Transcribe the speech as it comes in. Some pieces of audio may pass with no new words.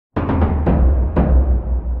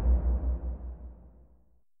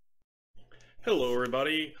Hello,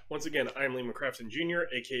 everybody. Once again, I'm Lee McCrafton Jr.,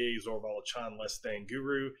 aka Zorval Chan Less Than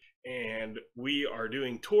Guru, and we are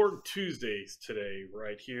doing Torg Tuesdays today.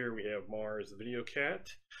 Right here, we have Mars, the video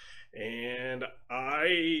cat, and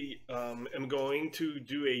I am going to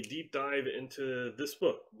do a deep dive into this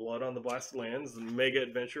book, Blood on the Blasted Lands, the mega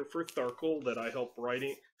adventure for Tharkold that I helped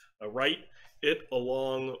write it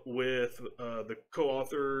along with the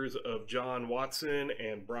co-authors of John Watson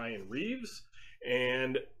and Brian Reeves,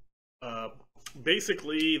 and uh,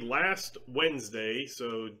 basically last Wednesday,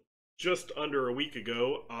 so just under a week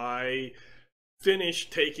ago, I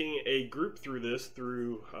finished taking a group through this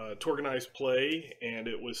through Torganized Play, and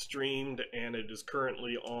it was streamed, and it is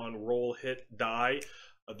currently on Roll Hit Die,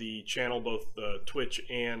 the channel, both Twitch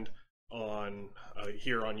and on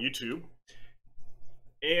here on YouTube.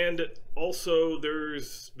 And also,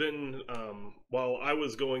 there's been, while I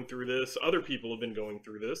was going through this, other people have been going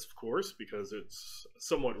through this, of course, because it's a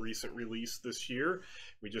somewhat recent release this year.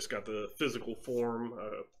 We just got the physical form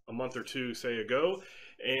a month or two, say, ago,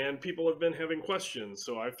 and people have been having questions.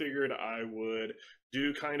 So I figured I would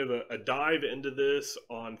do kind of a dive into this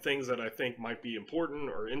on things that I think might be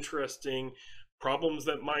important or interesting, problems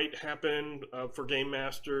that might happen for game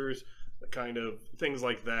masters, kind of things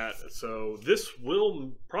like that. So this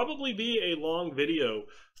will probably be a long video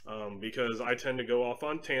because I tend to go off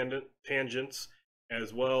on tangents,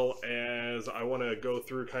 as well as I want to go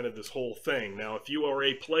through kind of this whole thing. Now, if you are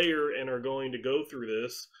a player and are going to go through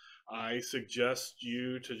this, I suggest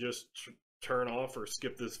you to just turn off or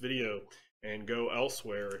skip this video and go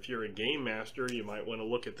elsewhere. If you're a game master, you might want to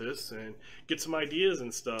look at this and get some ideas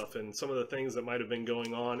and stuff, and some of the things that might have been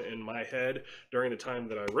going on in my head during the time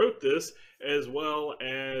that I wrote this, as well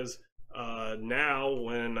as now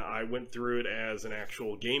when I went through it as an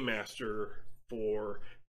actual game master for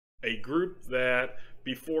a group that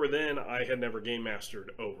before then I had never game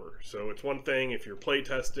mastered over. So it's one thing if you're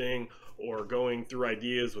playtesting or going through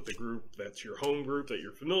ideas with a group that's your home group that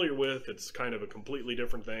you're familiar with. It's kind of a completely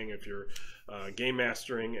different thing if you're game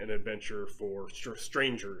mastering an adventure for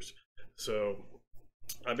strangers. So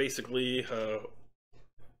I basically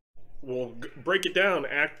will break it down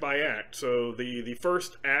act by act. So the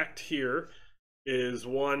first act here is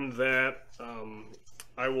one that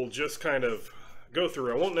I will just kind of go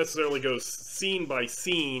through. I won't necessarily go scene by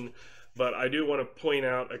scene, but I do want to point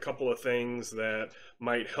out a couple of things that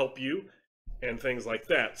might help you and things like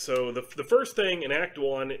that. So the first thing in Act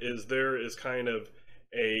 1 is there is kind of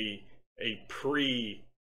a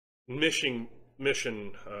pre-mission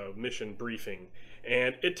mission briefing,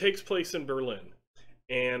 and it takes place in Berlin.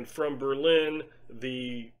 And from Berlin,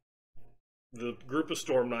 the group of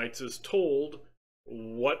Storm Knights is told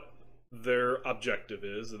what their objective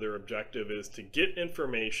is. Their objective is to get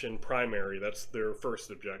information primary. That's their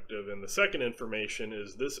first objective. And the second information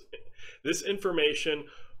is this information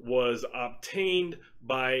was obtained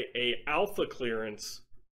by a alpha clearance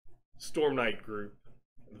Storm Knight group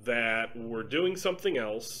that were doing something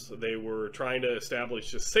else. They were trying to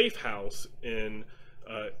establish a safe house in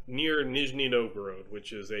near Nizhny Novgorod,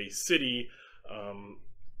 which is a city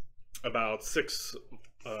about 6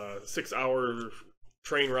 hour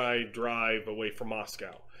train ride drive away from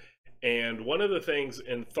Moscow. And one of the things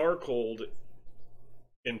in Tharkold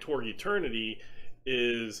in Torg Eternity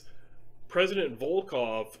is President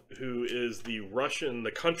Volkov, who is the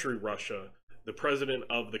country Russia, the president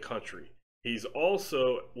of the country. He's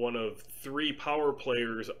also one of 3 power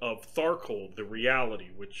players of Tharkold, the reality,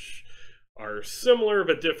 which are similar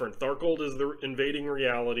but different. Tharkold is the invading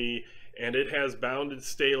reality, and it has bounded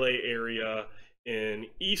stele area in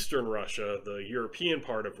eastern Russia, the European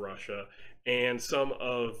part of Russia, and some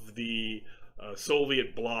of the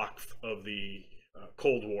Soviet bloc of the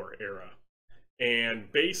Cold War era.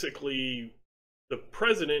 And basically, the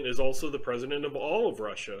president is also the president of all of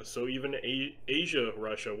Russia. So even Asia,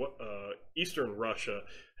 Russia, Eastern Russia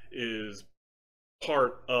is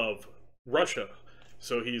part of Russia.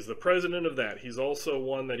 So he's the president of that. He's also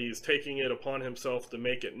one that he's taking it upon himself to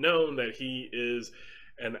make it known that he is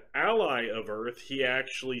an ally of Earth. He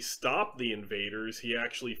actually stopped the invaders. He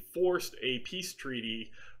actually forced a peace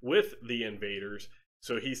treaty with the invaders.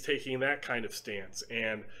 So he's taking that kind of stance.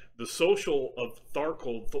 And the social of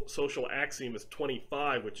Tharkold, social axiom is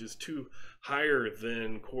 25, which is 2 higher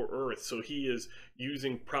than core Earth. So he is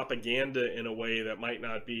using propaganda in a way that might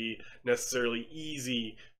not be necessarily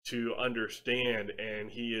easy to understand.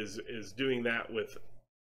 And he is doing that with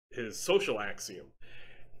his social axiom.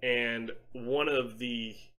 And one of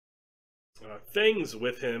the things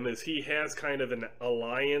with him is he has kind of an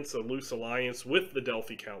alliance, a loose alliance with the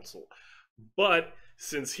Delphi Council. But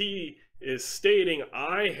since he is stating,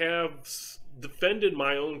 I have defended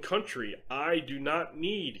my own country. I do not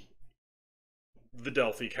need the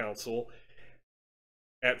Delphi Council.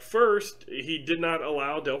 At first, he did not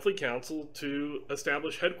allow Delphi Council to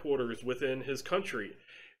establish headquarters within his country.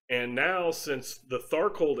 And now, since the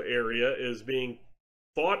Tharkold area is being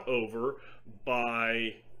fought over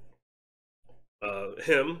by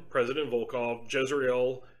him, President Volkov,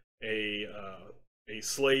 Jezreel, a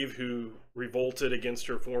slave who revolted against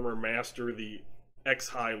her former master, the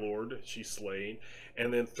ex-High Lord, she's slain,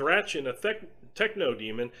 and then Thrachin, a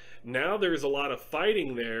techno-demon. Now there's a lot of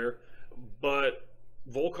fighting there, but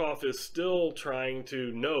Volkov is still trying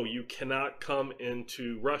to, no, you cannot come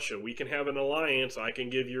into Russia. We can have an alliance. I can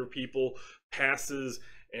give your people passes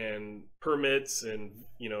and permits and,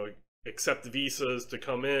 you know, accept visas to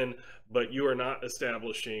come in, but you are not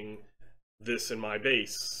establishing this in my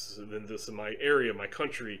base, then this in my area, my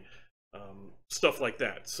country, stuff like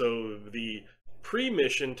that. So the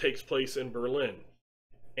pre-mission takes place in Berlin.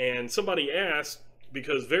 And somebody asked,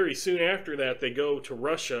 because very soon after that they go to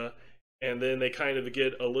Russia, and then they kind of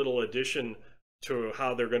get a little addition to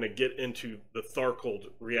how they're going to get into the Tharkold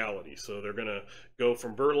reality. So they're going to go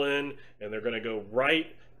from Berlin, and they're going to go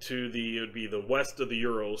right to the, it would be the west of the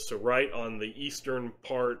Urals, so right on the eastern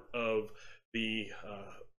part of the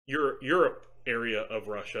Europe area of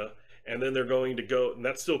Russia, and then they're going to go, and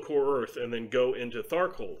that's still core Earth, and then go into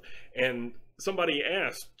Tharkold. And somebody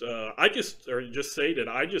asked, I just stated,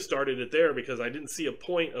 I just started it there because I didn't see a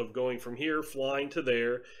point of going from here, flying to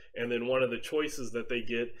there, and then one of the choices that they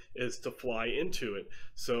get is to fly into it.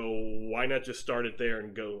 So why not just start it there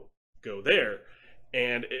and go there?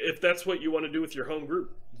 And if that's what you want to do with your home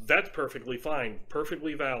group, that's perfectly fine,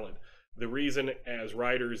 perfectly valid. The reason as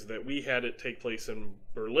writers that we had it take place in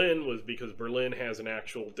Berlin was because Berlin has an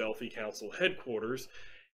actual Delphi Council headquarters,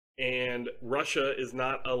 and Russia is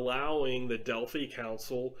not allowing the Delphi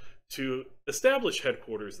Council to establish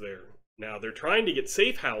headquarters there. Now they're trying to get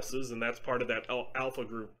safe houses, and that's part of that Alpha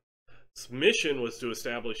Group's mission, was to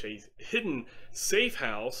establish a hidden safe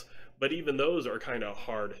house, but even those are kind of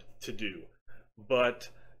hard to do. But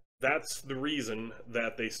that's the reason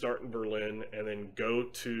that they start in Berlin and then go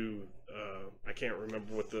to, I can't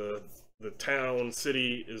remember what the town,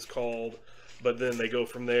 city is called, but then they go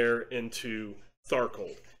from there into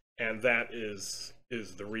Tharkold, and that is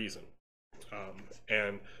the reason.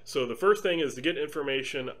 And so the first thing is to get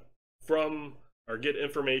information from, or get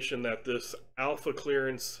information that this Alpha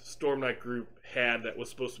Clearance Storm Knight group had that was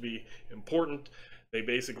supposed to be important. They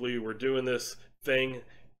basically were doing this thing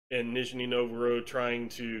in Nizhny Novgorod trying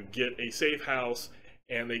to get a safe house,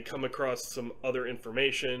 and they come across some other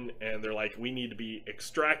information, and they're like, we need to be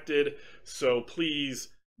extracted, so please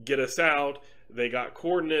get us out. They got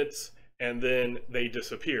coordinates, and then they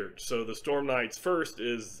disappeared. So the Storm Knights first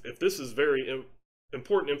is, if this is very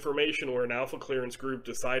important information where an Alpha Clearance group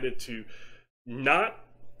decided to not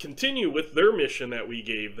continue with their mission that we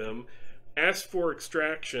gave them, ask for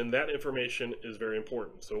extraction, that information is very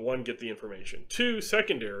important. So one, get the information. Two,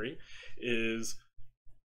 secondary, is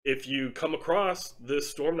if you come across this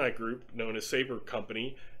Storm Knight group known as Saber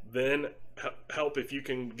Company, then help, if you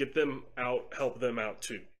can get them out, help them out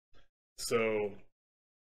too. So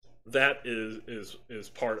that is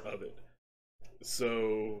part of it.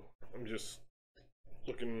 So I'm just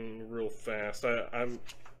looking real fast. I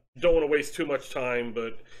don't want to waste too much time,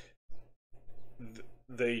 but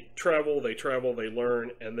they travel, they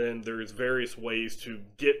learn, and then there's various ways to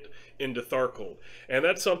get into Tharkold. And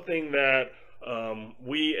that's something that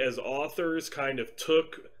we as authors kind of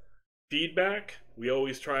took feedback. We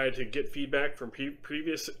always try to get feedback from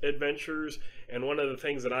previous adventures, and one of the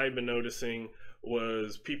things that I've been noticing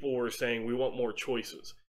was people were saying we want more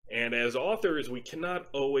choices. And as authors, we cannot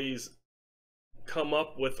always come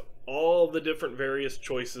up with all the different various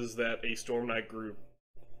choices that a Storm Knight group,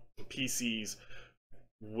 PCs,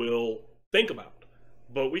 will think about,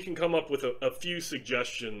 but we can come up with a few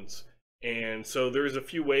suggestions. And so there's a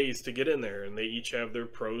few ways to get in there, and they each have their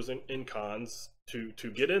pros and cons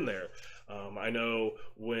to get in there. I know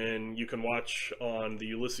when you can watch on the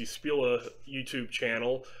Ulysses Spila YouTube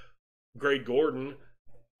channel, Greg Gordon,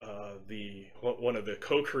 one of the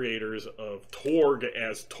co-creators of Torg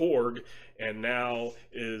as Torg, and now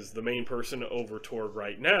is the main person over Torg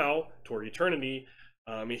right now, Torg Eternity.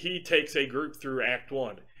 He takes a group through Act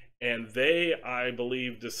 1, and they, I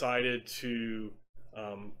believe, decided to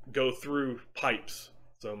go through pipes,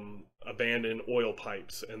 some abandoned oil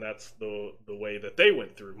pipes, and that's the way that they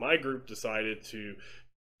went through. My group decided to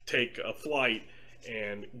take a flight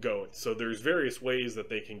and go it. So there's various ways that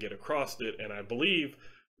they can get across it, and I believe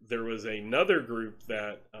there was another group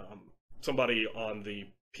that somebody on the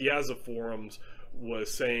Piazza forums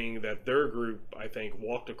was saying that their group, I think,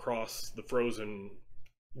 walked across the frozen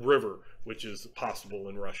river, which is possible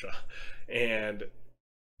in Russia, and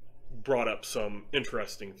brought up some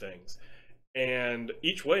interesting things. And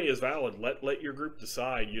each way is valid. Let your group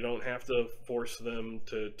decide. You don't have to force them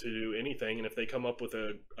to do anything. And if they come up with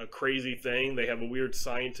a crazy thing, they have a weird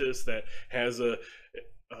scientist that has a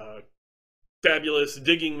fabulous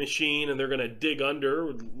digging machine and they're going to dig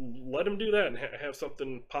under, let them do that and have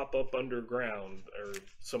something pop up underground, or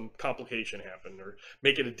some complication happen, or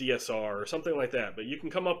make it a DSR or something like that. But you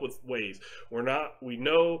can come up with ways.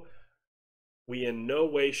 We in no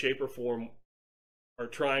way, shape, or form are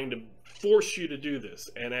trying to force you to do this.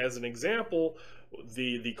 And as an example,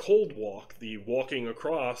 the cold walk, the walking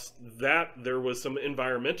across, that there was some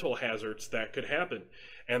environmental hazards that could happen,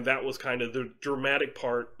 and that was kind of the dramatic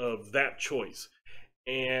part of that choice.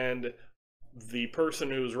 And the person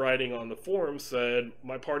who was writing on the forum said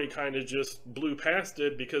my party kind of just blew past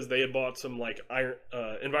it because they had bought some like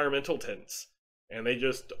environmental tents, and they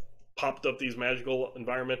just popped up these magical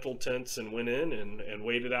environmental tents and went in and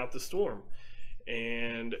waited out the storm.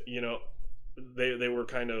 And they were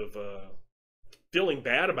kind of feeling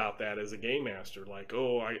bad about that as a game master, like,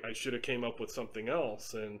 oh, I should have came up with something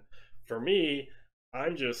else. And for me,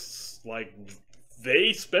 I'm just like,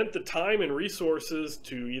 they spent the time and resources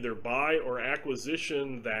to either buy or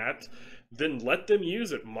acquisition that, then let them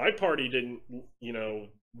use it. My party didn't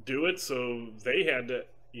do it, so they had to,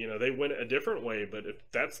 they went a different way. But if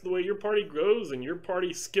that's the way your party goes and your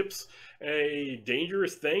party skips a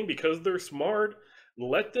dangerous thing because they're smart,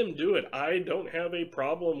 let them do it. I don't have a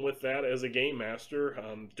problem with that as a game master.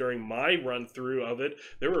 During my run through of it,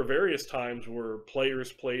 there were various times where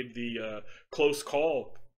players played the close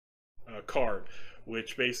call card,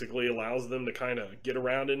 which basically allows them to kind of get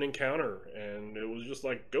around an encounter. And it was just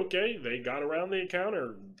like, okay, they got around the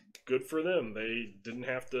encounter. Good for them. They didn't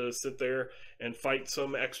have to sit there and fight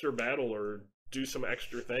some extra battle or do some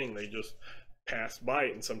extra thing. They just passed by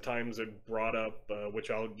it. And sometimes it brought up,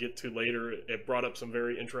 which I'll get to later, it brought up some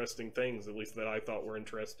very interesting things, at least that I thought were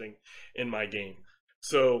interesting in my game.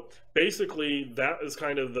 So basically, that is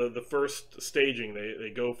kind of the first staging.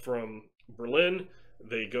 They go from Berlin,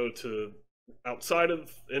 they go to outside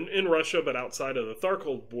of in Russia, but outside of the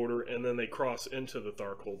Tharkold border, and then they cross into the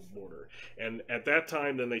Tharkold border. And at that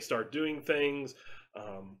time, then they start doing things.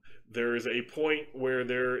 There is a point where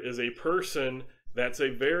there is a person that's a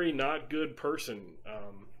very not good person.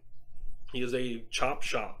 He is a chop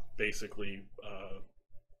shop, basically,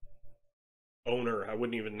 owner. I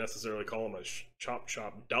wouldn't even necessarily call him a chop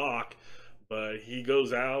shop doc, but he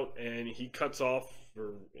goes out and he cuts off,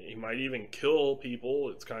 or he might even kill people,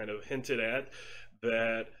 it's kind of hinted at,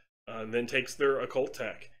 that then takes their occult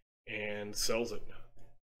tech and sells it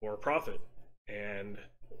for a profit. And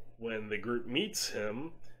when the group meets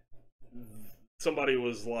him, somebody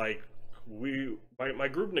was like, my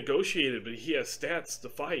group negotiated, but he has stats to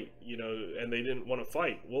fight, and they didn't want to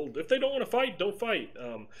fight. Well, if they don't want to fight, don't fight.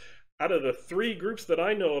 Out of the 3 groups that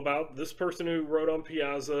I know about, this person who wrote on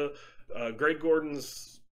Piazza, Greg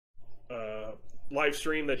Gordon's live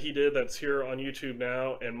stream that he did that's here on YouTube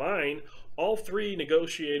now, and mine, all 3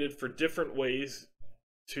 negotiated for different ways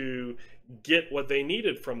to get what they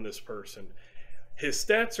needed from this person. His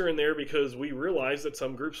stats are in there because we realize that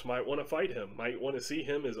some groups might want to fight him, might want to see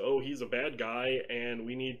him as, oh, he's a bad guy and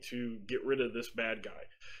we need to get rid of this bad guy.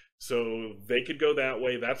 So they could go that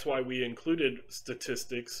way. That's why we included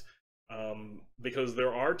statistics, because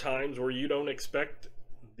there are times where you don't expect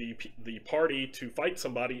the party to fight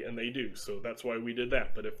somebody and they do. So that's why we did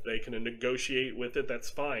that. But if they can negotiate with it, that's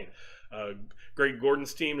fine. Greg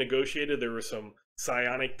Gordon's team negotiated. There were some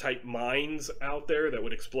psionic type mines out there that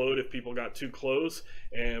would explode if people got too close,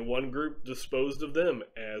 and one group disposed of them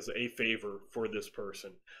as a favor for this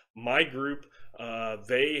person. My group,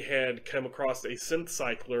 they had come across a synth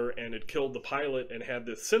cycler and had killed the pilot and had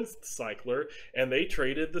this synth cycler, and they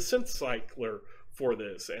traded the synth cycler for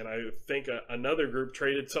this. And I think another group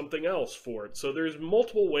traded something else for it. So there's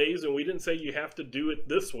multiple ways, and we didn't say you have to do it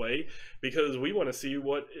this way because we want to see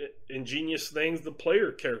what ingenious things the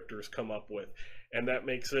player characters come up with, and that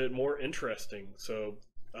makes it more interesting. So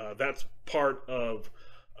that's part of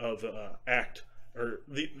act, or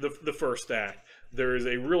the first act. There is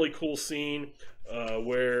a really cool scene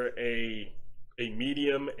where a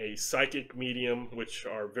medium, a psychic medium, which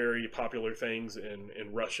are very popular things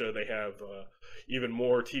in Russia. They have even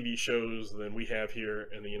more TV shows than we have here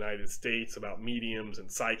in the United States about mediums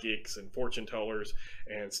and psychics and fortune tellers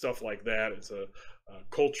and stuff like that. It's a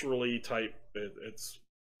culturally it's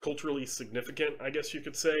culturally significant, I guess you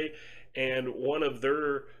could say. And one of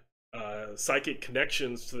their psychic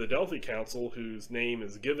connections to the Delphi Council, whose name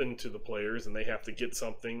is given to the players, and they have to get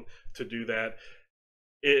something to do that.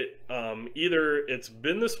 Either it's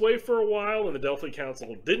been this way for a while and the Delphi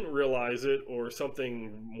Council didn't realize it, or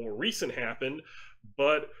something more recent happened,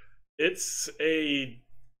 but it's a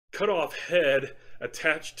cut-off head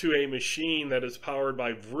attached to a machine that is powered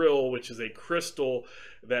by Vril, which is a crystal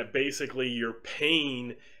that basically your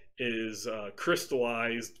pain is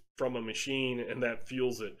crystallized from a machine, and that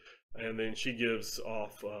fuels it. And then she gives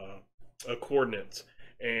off coordinates.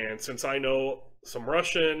 And since I know some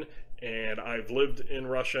Russian, and I've lived in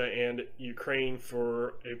Russia and Ukraine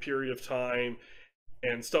for a period of time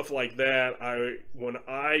and stuff like that, when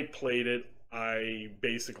I played it, I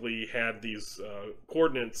basically had these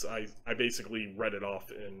coordinates. I basically read it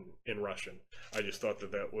off in Russian. I just thought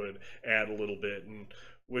that that would add a little bit. And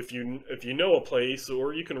if you know a place,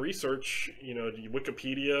 or you can research,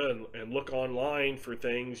 Wikipedia and look online for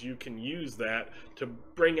things, you can use that to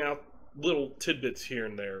bring out little tidbits here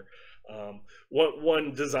and there.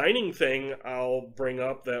 One designing thing I'll bring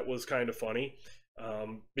up that was kind of funny,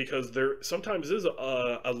 because there sometimes is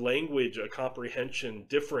a language, a comprehension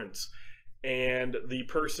difference, and the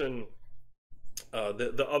person,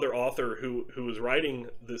 the other author who was writing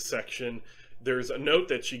this section, there's a note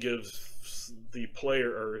that she gives the player,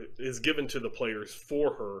 or is given to the players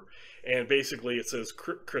for her, and basically it says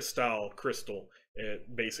crystal,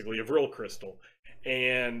 basically a Vril crystal,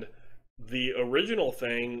 and the original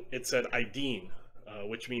thing, it said Ideen,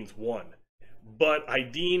 which means one. But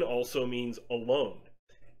Ideen also means alone.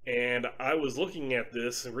 And I was looking at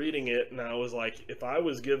this and reading it, and I was like, if I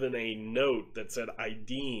was given a note that said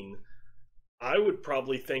Ideen, I would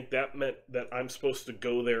probably think that meant that I'm supposed to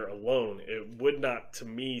go there alone. It would not, to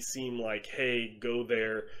me, seem like, hey, go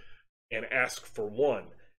there and ask for one.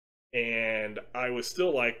 And I was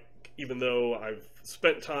still like, even though I've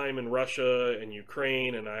spent time in Russia and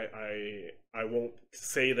Ukraine, and I won't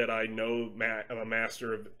say that I know I'm a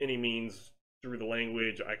master of any means through the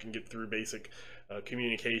language. I can get through basic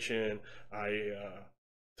communication.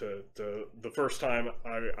 The first time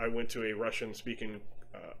I went to a Russian-speaking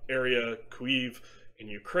area, Kyiv in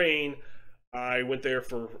Ukraine, I went there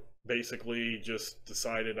for basically just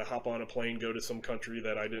decided to hop on a plane, go to some country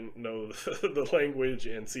that I didn't know the language,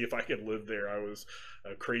 and see if I could live there. I was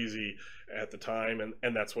crazy at the time,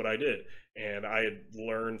 and that's what I did. And I had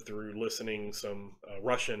learned through listening some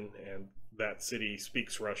Russian, and that city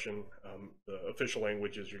speaks Russian. The official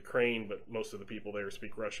language is Ukraine, but most of the people there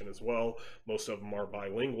speak Russian as well. Most of them are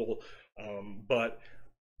bilingual. But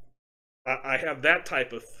I have that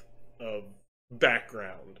type of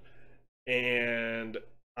background, and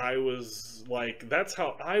I was like, that's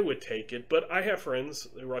how I would take it. But I have friends,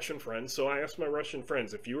 Russian friends, so I asked my Russian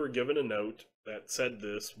friends, if you were given a note that said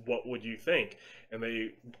this, what would you think? And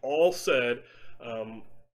they all said,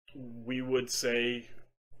 we would say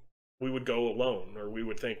we would go alone, or we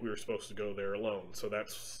would think we were supposed to go there alone. So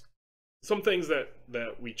that's some things that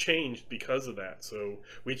we changed because of that. So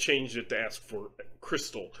we changed it to ask for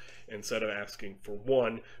crystal instead of asking for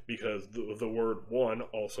one, because the word one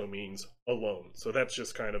also means alone. So that's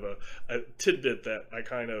just kind of a tidbit that I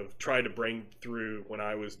kind of tried to bring through when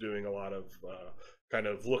I was doing a lot of kind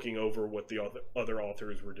of looking over what the other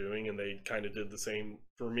authors were doing, and they kind of did the same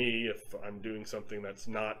for me if I'm doing something that's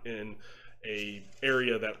not in a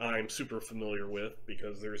area that I'm super familiar with,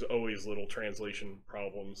 because there's always little translation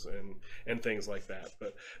problems and things like that.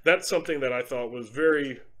 But that's something that I thought was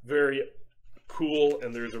very, very cool,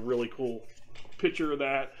 and there's a really cool picture of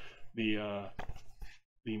that. The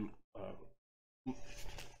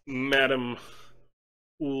Madame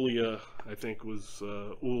Ulia, I think was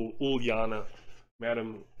Uliana.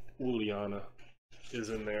 Madame Uliana is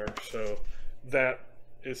in there. So that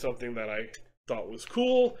is something that I thought was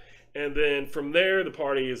cool. And then from there, the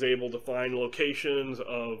party is able to find locations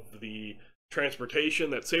of the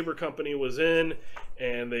transportation that Saber Company was in,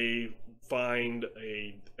 and they find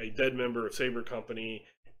a dead member of Saber Company,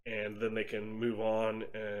 and then they can move on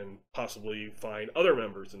and possibly find other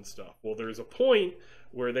members and stuff. Well, there's a point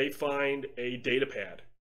where they find a data pad.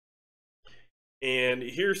 And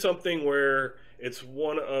here's something where it's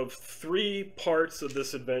one of 3 parts of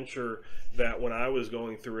this adventure that when I was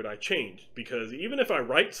going through it, I changed. Because even if I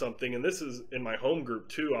write something, and this is in my home group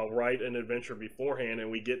too, I'll write an adventure beforehand and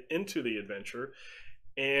we get into the adventure,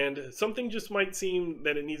 and something just might seem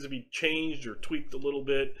that it needs to be changed or tweaked a little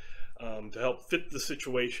bit to help fit the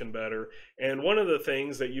situation better. And one of the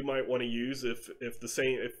things that you might want to use if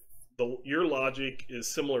your logic is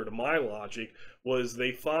similar to my logic, was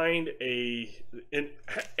they find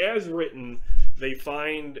as written, they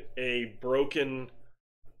find a broken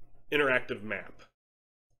interactive map.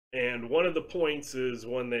 And one of the points is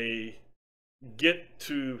when they get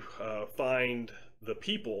to find the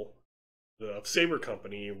people, the Saber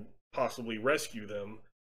Company, possibly rescue them,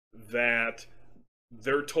 that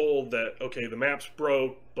they're told that, okay, the map's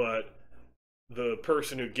broke, but the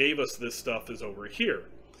person who gave us this stuff is over here.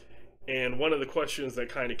 And one of the questions that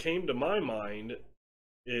kind of came to my mind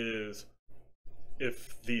is,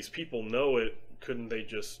 if these people know it, couldn't they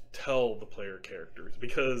just tell the player characters?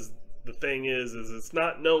 Because the thing is it's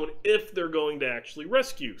not known if they're going to actually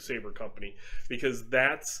rescue Saber Company, because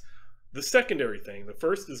that's the secondary thing. The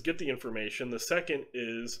first is get the information. The second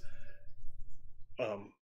is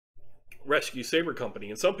rescue Saber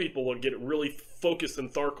Company. And some people will get really focused in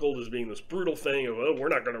Tharkold as being this brutal thing of, oh, we're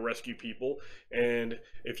not going to rescue people. And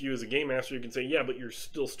if you as a game master, you can say, yeah, but you're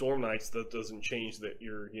still Storm Knights. That doesn't change that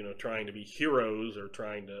you're, trying to be heroes or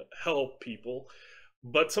trying to help people.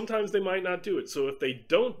 But sometimes they might not do it. So if they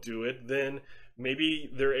don't do it, then maybe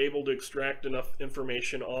they're able to extract enough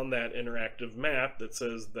information on that interactive map that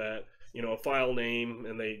says that, a file name,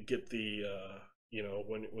 and they get the,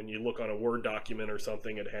 when you look on a Word document or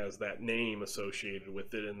something, it has that name associated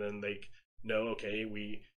with it, and then they know, okay,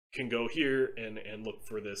 we can go here and look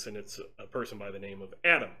for this, and it's a person by the name of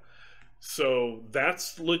Adam. So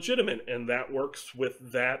that's legitimate, and that works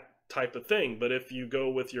with that type of thing. But if you go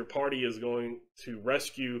with your party is going to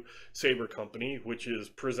rescue Saber Company, which is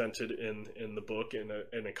presented in the book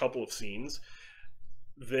in a couple of scenes,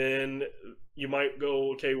 then you might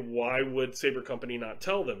go, okay, why would Saber Company not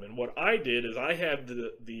tell them? And what I did is I had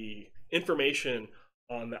the information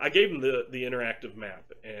on I gave them the interactive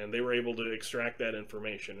map, and they were able to extract that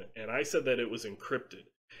information, and I said that it was encrypted.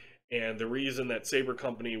 And the reason that Saber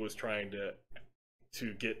Company was trying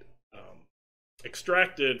to get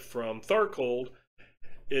extracted from Tharkold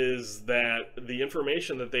is that the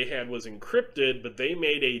information that they had was encrypted, but they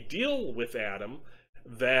made a deal with Adam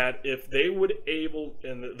that if they would able,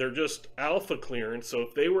 and they're just alpha clearance, so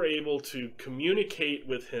if they were able to communicate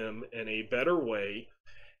with him in a better way,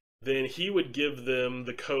 then he would give them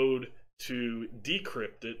the code to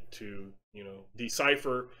decrypt it, to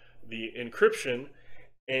decipher the encryption.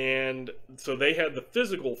 And so they had the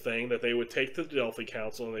physical thing that they would take to the Delphi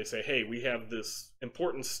Council, and they say, hey, we have this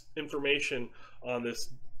important information on this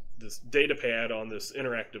data pad on this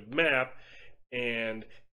interactive map, and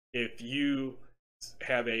if you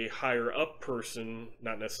have a higher up person,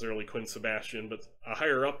 not necessarily Quinn Sebastian, but a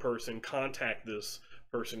higher up person, contact this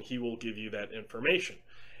person, he will give you that information.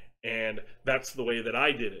 And that's the way that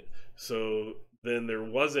I did it. So then there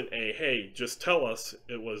wasn't a, hey, just tell us.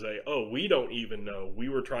 It was a, oh, we don't even know. We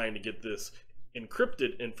were trying to get this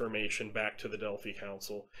encrypted information back to the Delphi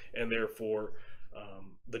Council, and therefore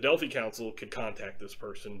the Delphi Council could contact this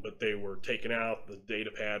person, but they were taken out. The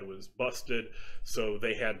data pad was busted, so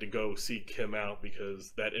they had to go seek him out,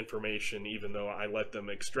 because that information, even though I let them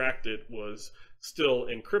extract it, was still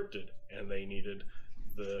encrypted, and they needed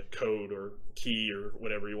the code or key or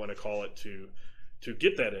whatever you want to call it to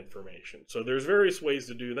get that information. So there's various ways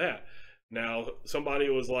to do that. Now, somebody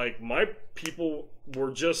was like, my people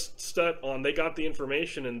were just set on, they got the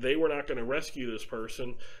information and they were not going to rescue this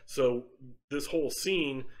person, so this whole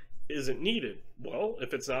scene isn't needed. Well,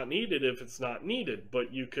 if it's not needed, it's not needed.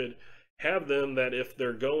 But you could have them that if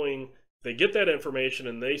they're going, they get that information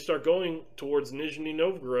and they start going towards Nizhny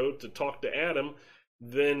Novgorod to talk to Adam,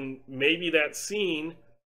 then maybe that scene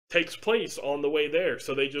takes place on the way there,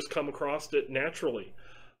 so they just come across it naturally.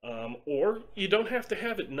 Or you don't have to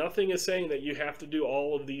have it. Nothing is saying that you have to do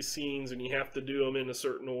all of these scenes and you have to do them in a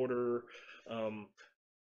certain order, in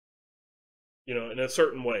a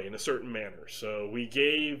certain way, in a certain manner. So we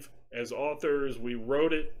gave, as authors, we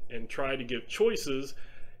wrote it and tried to give choices,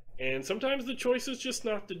 and sometimes the choice is just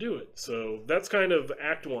not to do it. So that's kind of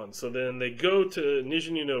Act 1. So then they go to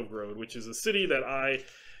Nizhny Novgorod, which is a city that I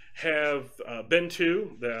have been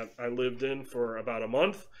to, that I lived in for about a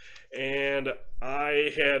month, and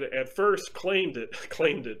I had at first claimed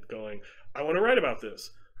it going, I want to write about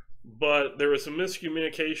this, but there was some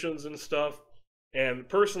miscommunications and stuff, and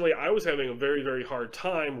personally I was having a very, very hard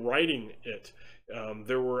time writing it.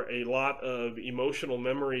 There were a lot of emotional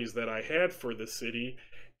memories that I had for the city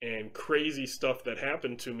and crazy stuff that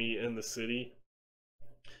happened to me in the city,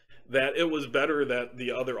 that it was better that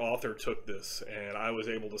the other author took this and I was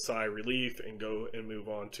able to sigh relief and go and move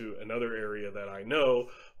on to another area that I know.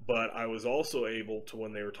 But I was also able to,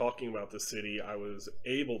 when they were talking about the city, I was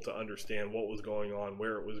able to understand what was going on,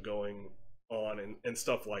 where it was going on, and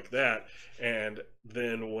stuff like that. And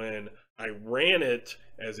then when I ran it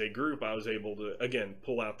as a group, I was able to, again,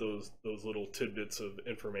 pull out those little tidbits of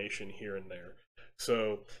information here and there.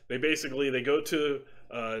 So they go to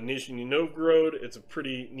Nizhny Novgorod. It's a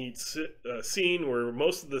pretty neat scene where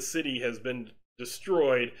most of the city has been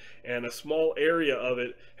destroyed, and a small area of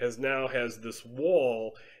it has this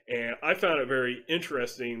wall. And I found it very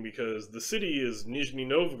interesting because the city is Nizhny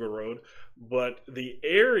Novgorod, but the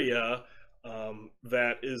area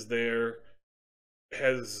that is there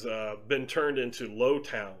has been turned into Low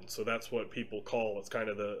Town. So that's what people call it's kind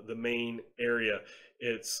of the main area.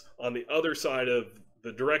 It's on the other side of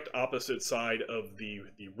the direct opposite side of the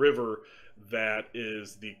river that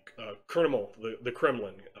is the Kremlin. The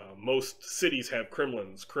Kremlin. Most cities have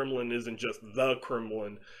Kremlins. Kremlin isn't just the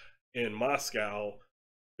Kremlin in Moscow.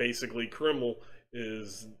 Basically, Kremlin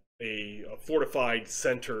is a fortified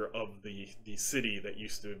center of the city that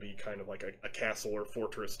used to be kind of like a castle or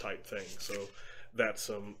fortress type thing. So that's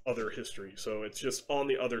some other history. So it's just on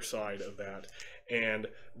the other side of that. And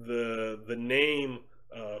the name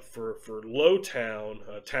for Low Town,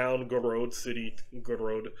 town Gorod, city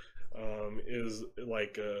Gorod, is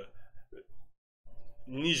like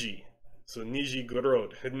Nizhny. So Nizhny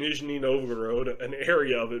Gorod, Nizhny Novgorod, an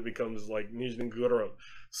area of it becomes like Nizhny Gorod.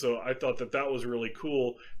 So I thought that was really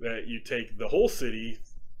cool that you take the whole city,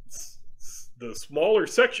 the smaller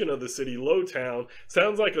section of the city, Low Town,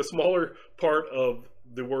 sounds like a smaller part of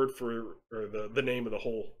the word for, or the name of the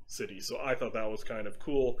whole city. So I thought that was kind of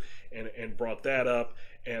cool, and brought that up.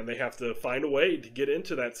 And they have to find a way to get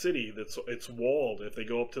into that city. It's walled. If they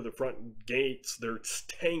go up to the front gates, there's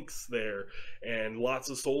tanks there and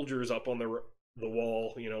lots of soldiers up on the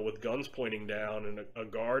wall, you know, with guns pointing down and a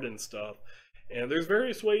guard and stuff. And there's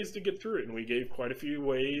various ways to get through it, and we gave quite a few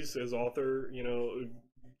ways as author, you know,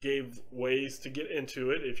 gave ways to get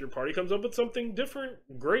into it. If your party comes up with something different,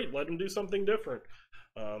 great, let them do something different.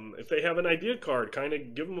 If they have an idea card, kind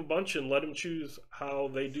of give them a bunch and let them choose how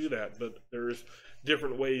they do that. But there's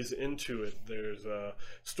different ways into it. There's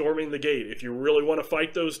storming the gate. If you really want to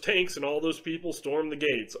fight those tanks and all those people, storm the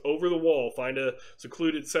gates. Over the wall, find a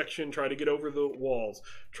secluded section, try to get over the walls.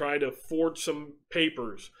 Try to forge some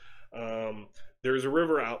papers. There's a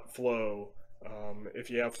river outflow. If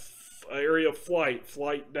you have area of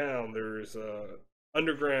flight down. There's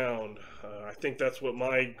underground. I think that's what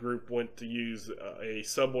my group went to use, a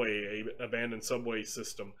subway, a abandoned subway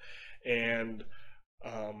system. And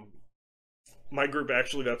my group,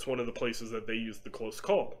 actually, that's one of the places that they used the close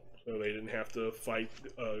call. So they didn't have to fight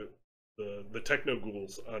the techno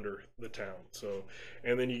ghouls under the town. So,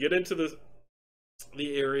 and then you get into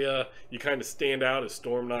the area, you kind of stand out as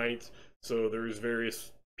Storm Knights. So there's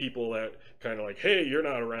various people that kind of like, hey, you're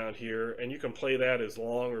not around here, and you can play that as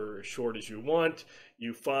long or as short as you want.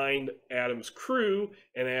 You find Adam's crew,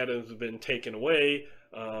 and Adam's been taken away.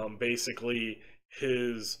 Basically,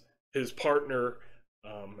 his partner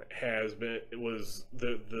was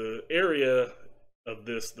the area of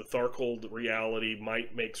this, the Tharkold reality,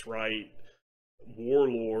 might makes right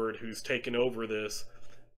warlord who's taken over this.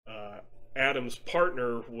 Adam's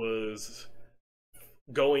partner was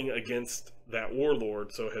going against that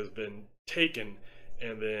warlord, so has been taken,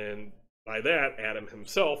 and then by that Adam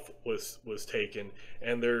himself was taken.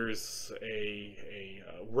 And there's a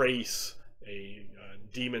race, a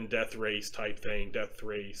demon death race type thing, death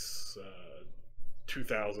race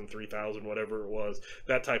 2000, 3000, whatever it was,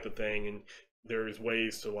 that type of thing. And there's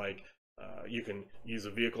ways to, like, you can use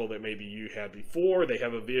a vehicle that maybe you had before. They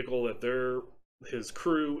have a vehicle that his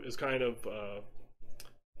crew is kind of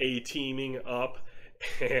teaming up,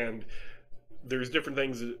 and there's different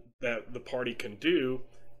things that the party can do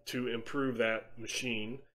to improve that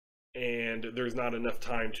machine, and there's not enough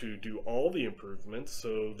time to do all the improvements,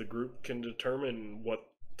 so the group can determine what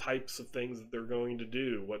types of things that they're going to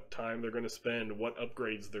do, what time they're going to spend, what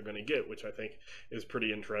upgrades they're going to get, which I think is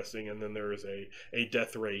pretty interesting. And then there is a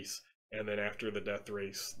death race, and then after the death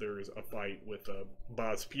race there's a fight with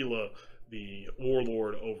Bazpila, the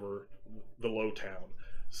warlord over the Low Town.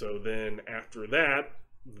 So then after that,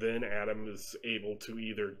 then Adam is able to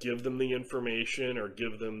either give them the information or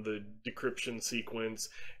give them the decryption sequence,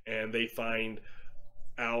 and they find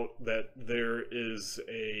out that there is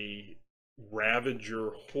a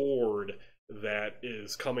Ravager horde that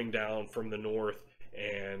is coming down from the north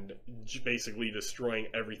and basically destroying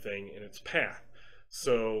everything in its path.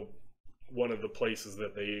 So one of the places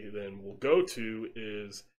that they then will go to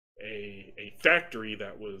is a factory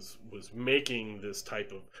that was making this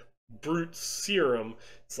type of brute serum.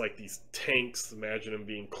 It's like these tanks, imagine them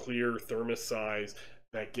being clear, thermos size,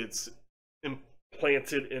 that gets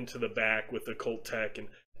implanted into the back with the occult tech and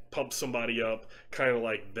pumps somebody up, kind of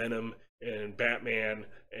like Venom and Batman,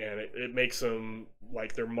 and it makes them,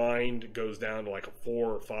 like, their mind goes down to like a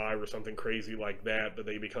 4 or 5 or something crazy like that, but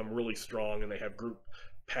they become really strong and they have group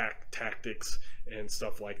pack tactics and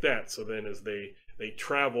stuff like that. So then as they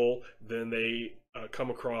travel, then they come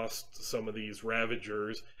across some of these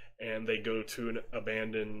Ravagers, and they go to an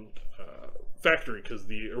abandoned factory, because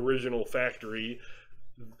the original factory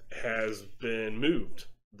has been moved.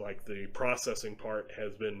 Like the processing part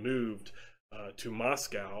has been moved to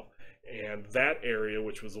Moscow, and that area,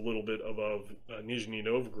 which was a little bit above Nizhny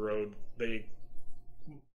Novgorod, they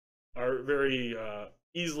are very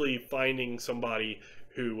easily finding somebody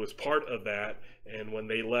who was part of that. And when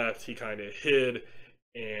they left, he kind of hid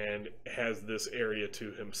and has this area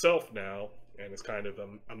to himself now, and is kind of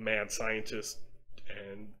a mad scientist.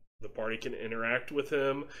 And the party can interact with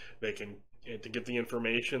him. They can, to get the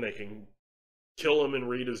information, they can kill him and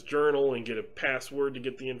read his journal and get a password to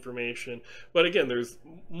get the information. But again, there's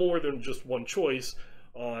more than just one choice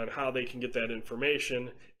on how they can get that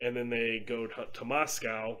information. And then they go to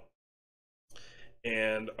Moscow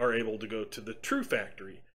and are able to go to the True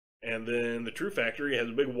Factory. And then the True Factory has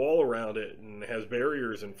a big wall around it and has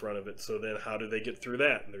barriers in front of it. So then how do they get through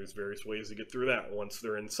that? And there's various ways to get through that. Once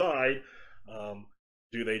they're inside,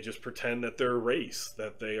 do they just pretend that they're a race,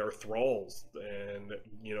 that they are thralls, and,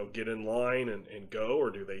 you know, get in line and go?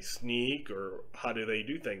 Or do they sneak? Or how do they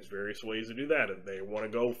do things? Various ways to do that. If they want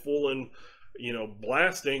to go full in, you know,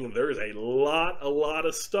 blasting, there's a lot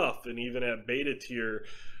of stuff. And even at beta tier,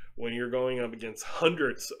 when you're going up against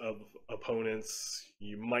hundreds of opponents,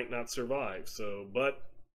 you might not survive. So, but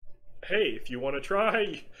hey, if you want to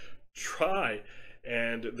try, try.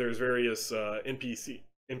 And there's various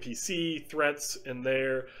NPC threats in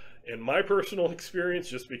there. In my personal experience,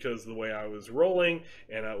 just because the way I was rolling,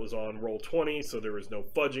 and I was on roll 20, so there was no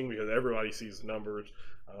fudging because everybody sees the numbers.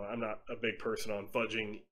 I'm not a big person on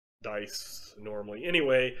fudging dice normally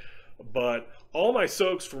anyway, but all my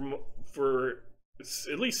soaks for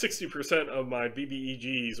at least 60% of my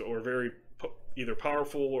BBEGs, or very either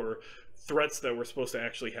powerful or threats that were supposed to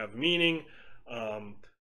actually have meaning,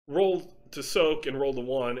 rolled to soak and rolled a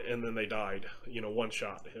 1, and then they died. You know, one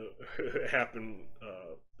shot. It happened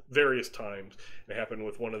various times. It happened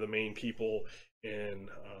with one of the main people in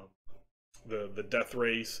the death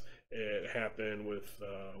race. It happened with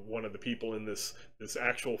one of the people in this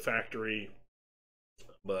actual factory.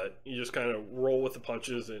 But you just kind of roll with the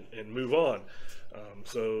punches and move on.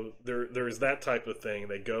 So there's that type of thing.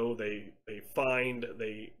 They go, they find,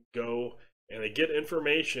 they go, and they get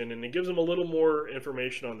information, and it gives them a little more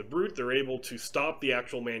information on the brute. They're able to stop the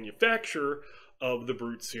actual manufacture of the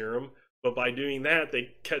brute serum, but by doing that,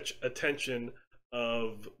 they catch attention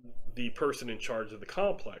of the person in charge of the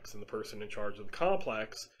complex, and the person in charge of the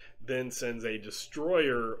complex then sends a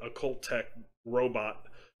destroyer, occult tech robot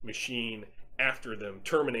machine after them,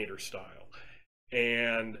 Terminator style.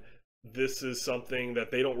 And this is something that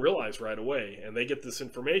they don't realize right away, and they get this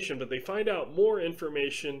information, but they find out more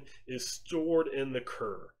information is stored in the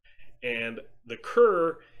Cur. And the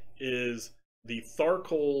Cur is the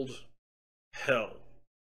Tharkold hell,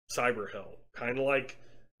 cyber hell, kind of like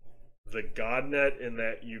the Godnet, in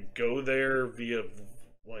that you go there via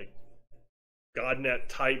like Godnet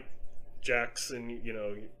type Jackson, you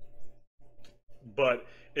know, but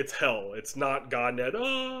it's hell. It's not Godnet.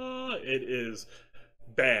 It is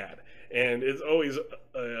bad. And it always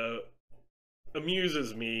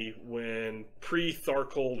amuses me when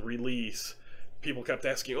pre-Tharkold release, people kept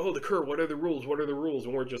asking, oh, the Cur, what are the rules? What are the rules?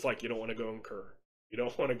 And we're just like, you don't want to go in Cur. You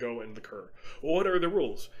don't want to go in the Cur. Well, what are the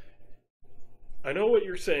rules? I know what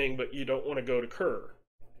you're saying, but you don't want to go to Cur.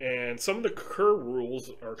 And some of the Cur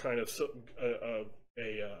rules are kind of a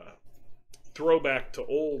throwback to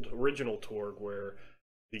old original Torg, where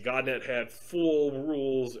the Godnet had full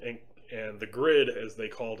rules, and the grid, as they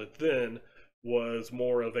called it then, was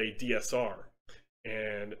more of a DSR.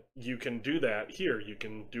 And you can do that here. You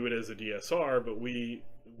can do it as a DSR, but we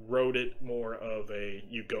wrote it more of a,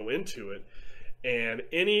 you go into it. And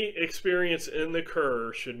any experience in the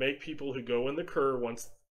Cur should make people who go in the Cur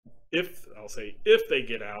if they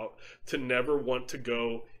get out, to never want to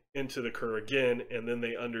go into the Cur again, and then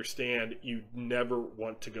they understand you never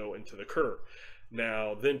want to go into the Cur.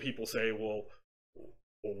 Now, then people say, well,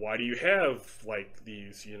 why do you have like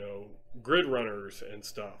these, you know, grid runners and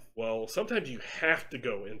stuff? Well, sometimes you have to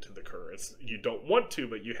go into the Cur. You don't want to,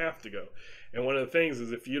 but you have to go. And one of the things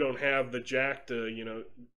is, if you don't have the jack to, you know,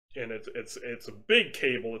 and it's a big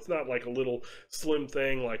cable. It's not like a little slim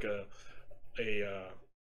thing like a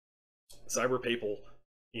cyberpapal,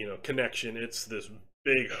 you know, connection. It's this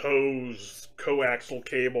big hose coaxial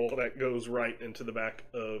cable that goes right into the back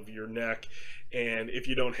of your neck. And if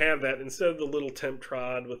you don't have that, instead of the little temp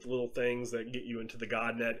trod with little things that get you into the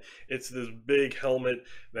Godnet, it's this big helmet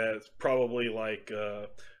that's probably like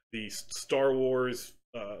the Star Wars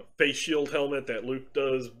face shield helmet that Luke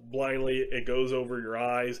does blindly. It goes over your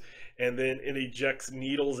eyes, and then it ejects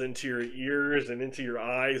needles into your ears and into your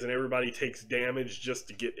eyes, and everybody takes damage just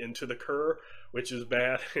to get into the Kerr, which is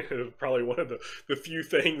bad. It was probably one of the few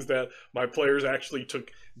things that my players actually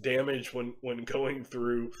took damage when going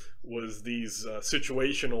through, was these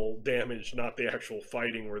situational damage, not the actual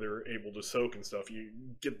fighting where they're able to soak and stuff. You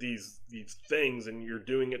get these things and you're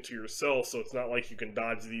doing it to yourself, so it's not like you can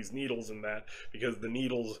dodge these needles and that, because the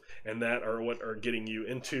needles and that are what are getting you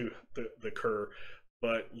into the Kerr.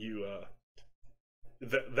 But you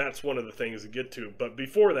that's one of the things to get to. But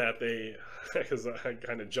before that, they, because I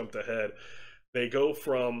kind of jumped ahead, they go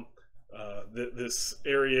from this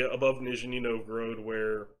area above Nizhny Novgorod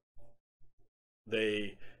where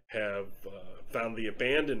they have found the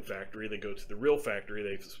abandoned factory. They go to the real factory.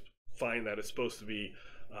 They find that it's supposed to be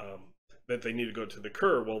that they need to go to the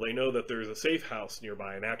Kerr. Well, they know that there's a safe house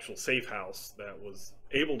nearby, an actual safe house that was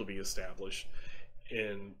able to be established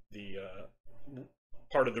in the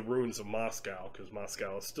part of the ruins of Moscow, because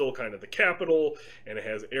Moscow is still kind of the capital, and it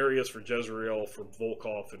has areas for Jezreel, for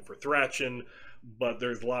Volkov, and for Thracian, but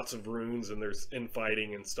there's lots of ruins and there's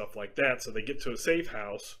infighting and stuff like that. So they get to a safe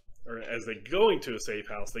house, or as they're going to a safe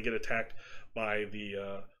house, they get attacked by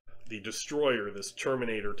the destroyer, this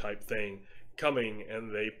Terminator type thing coming,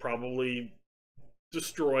 and they probably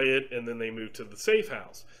destroy it, and then they move to the safe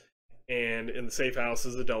house. And in the safe house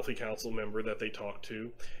is a Delphi Council member that they talk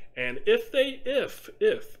to. And if they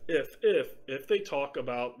talk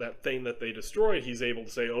about that thing that they destroyed, he's able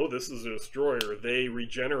to say, oh, this is a destroyer. They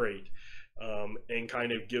regenerate, and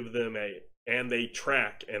kind of give them and they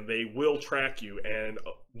track, and they will track you. And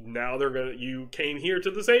now you came here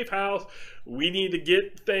to the safe house. We need to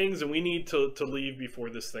get things, and we need to leave before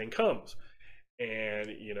this thing comes. And,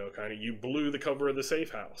 kind of, you blew the cover of the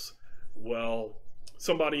safe house. Well,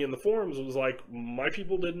 somebody in the forums was like, my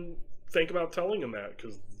people didn't think about telling him that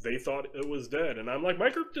because they thought it was dead. And I'm like, my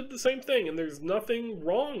group did the same thing, and there's nothing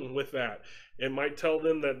wrong with that. It might tell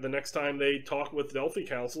them that the next time they talk with Delphi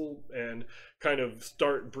Council and kind of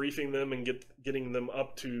start briefing them and getting them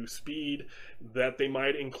up to speed, that they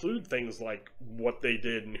might include things like what they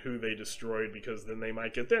did and who they destroyed, because then they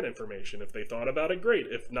might get that information. If they thought about it, great.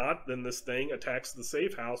 If not, then this thing attacks the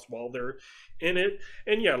safe house while they're in it.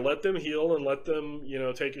 And yeah, let them heal and let them,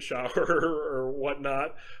 take a shower or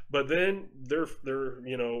whatnot. But then they're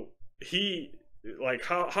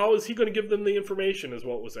how is he going to give them the information is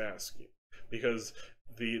what was asked. Because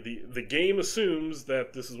the game assumes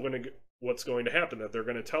that this is what's going to happen, that they're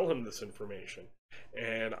going to tell him this information.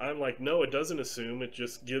 And I'm like, no, it doesn't assume. It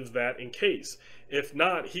just gives that in case. If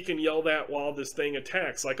not, he can yell that while this thing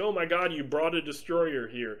attacks. Like, oh my god, you brought a destroyer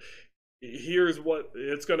here. Here's what,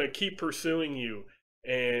 it's going to keep pursuing you.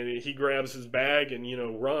 And he grabs his bag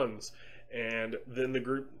and, runs. And then the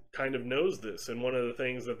group kind of knows this. And one of the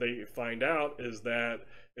things that they find out is that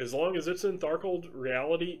as long as it's in Tharkold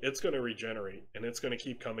reality, it's going to regenerate, and it's going to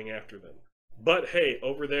keep coming after them. But hey,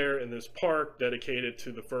 over there in this park dedicated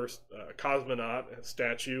to the first cosmonaut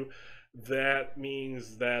statue, that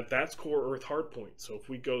means that that's core Earth hardpoint. So if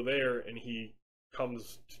we go there and he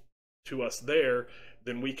comes to us there,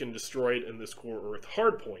 then we can destroy it in this core Earth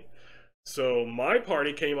hardpoint. So my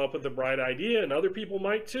party came up with the bright idea, and other people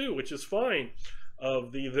might too, which is fine,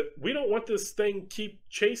 of we don't want this thing keep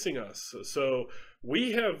chasing us. So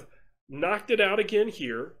we have knocked it out again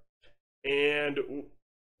here, and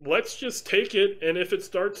let's just take it, and if it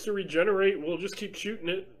starts to regenerate, we'll just keep shooting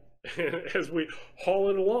it as we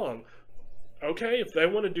haul it along. Okay, if they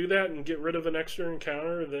want to do that and get rid of an extra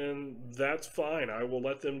encounter, then that's fine. I will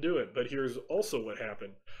let them do it. But here's also what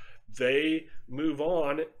happened. They move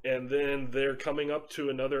on, and then they're coming up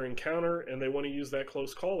to another encounter, and they want to use that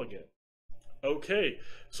close call again. Okay,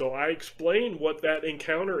 so I explained what that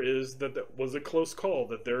encounter is, that was a close call,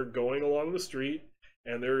 that they're going along the street,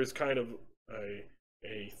 and there is kind of a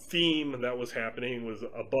theme that was happening, was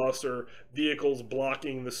a bus or vehicles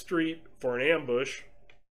blocking the street for an ambush,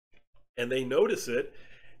 and they notice it,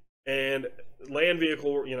 and land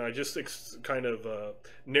vehicle, I just kind of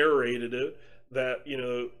narrated it, that,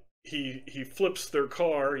 he flips their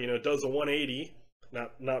car, does a 180,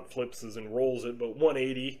 not flips as in rolls it, but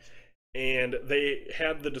 180, and they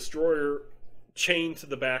had the destroyer chained to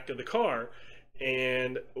the back of the car,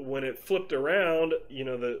 and when it flipped around,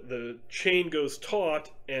 the chain goes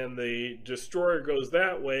taut, and the destroyer goes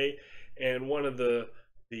that way, and one of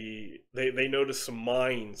they noticed some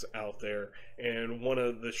mines out there, and one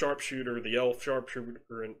of the sharpshooter, the elf sharpshooter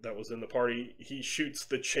that was in the party, he shoots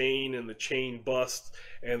the chain, and the chain busts,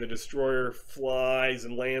 and the destroyer flies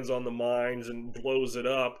and lands on the mines and blows it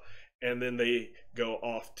up. and then they go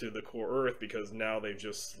off to the core Earth because now they've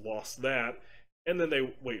just lost that, and then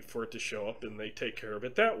they wait for it to show up and they take care of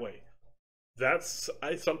it that way. That's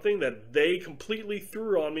something that they completely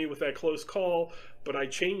threw on me with that close call, but I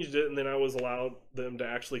changed it, and then I was allowed them to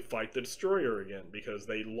actually fight the destroyer again because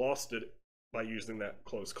they lost it by using that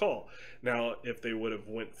close call. Now, if they would have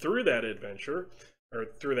went through that adventure or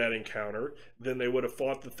through that encounter, then they would have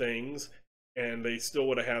fought the things, and they still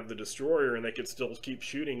would have had the destroyer, and they could still keep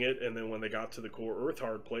shooting it. And then when they got to the core Earth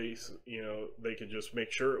hard place, you know, they could just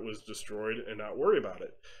make sure it was destroyed and not worry about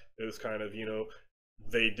it. It was kind of, you know,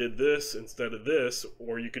 they did this instead of this,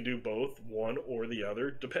 or you could do both, one or the other,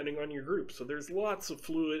 depending on your group. So there's lots of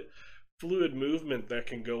fluid movement that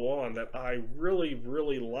can go on that I really,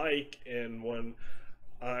 really like. And when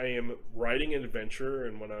I am writing an adventure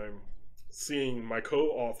and when I'm seeing my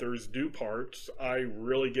co-authors do parts, I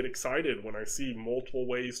really get excited when I see multiple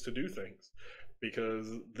ways to do things, because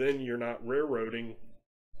then you're not railroading.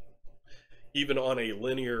 Even on a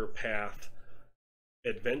linear path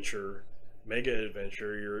adventure, mega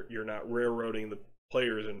adventure, you're not railroading the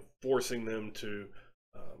players and forcing them to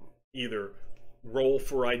either roll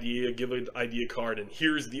for idea, give an idea card, and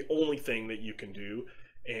here's the only thing that you can do.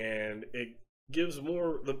 And it gives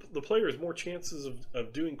more the players more chances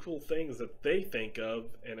of doing cool things that they think of,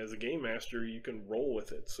 and as a game master you can roll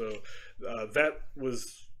with it. So that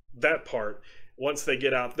was that part. Once they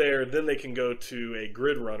get out there, then they can go to a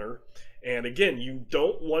grid runner. And again, you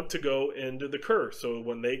don't want to go into the curse. So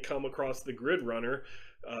when they come across the grid runner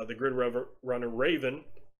Raven,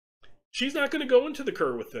 she's not going to go into the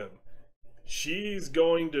cur with them. She's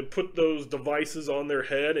going to put those devices on their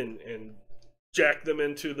head and jack them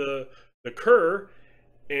into the cur,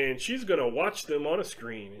 and she's going to watch them on a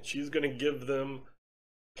screen, and she's going to give them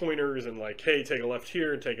pointers and like, hey, take a left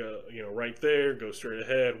here, take a, you know, right there, go straight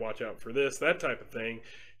ahead, watch out for this, that type of thing.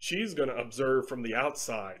 She's going to observe from the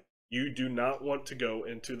outside. You do not want to go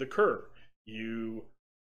into the cur.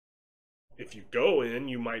 If you go in,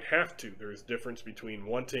 you might have to. There's a difference between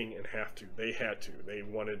wanting and have to. They had to. They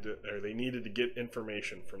wanted to, or they needed to get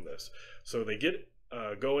information from this. So they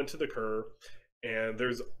go into the cur, and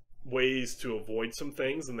there's ways to avoid some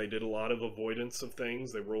things, and they did a lot of avoidance of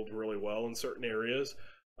things. They rolled really well in certain areas.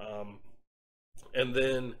 And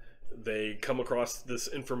then they come across this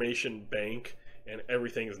information bank, and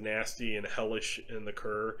everything is nasty and hellish in the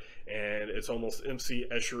cur, and it's almost MC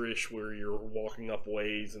Escher-ish, where you're walking up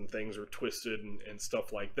ways and things are twisted and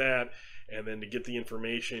stuff like that. And then to get the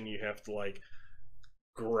information, you have to like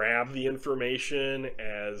grab the information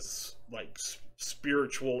as like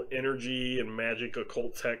spiritual energy and magic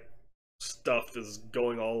occult tech stuff is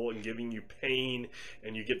going all and giving you pain,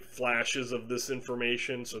 and you get flashes of this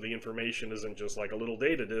information. So the information isn't just like a little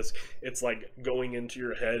data disk, it's like going into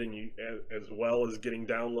your head, and you, as well as getting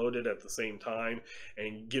downloaded at the same time,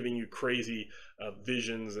 and giving you crazy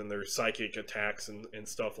visions and their psychic attacks and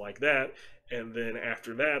stuff like that. And then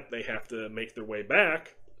after that, they have to make their way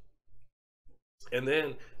back, and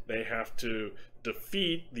then they have to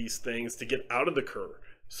defeat these things to get out of the cur.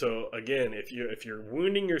 So again, if you're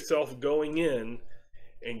wounding yourself going in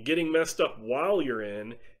and getting messed up while you're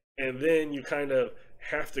in, and then you kind of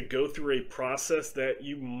have to go through a process that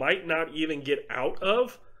you might not even get out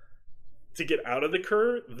of to get out of the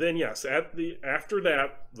cur, then yes, after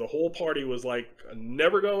that, the whole party was like,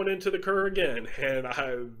 never going into the cur again. And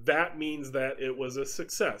that means that it was a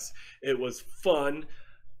success. It was fun,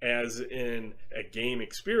 as in a game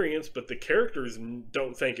experience, but the characters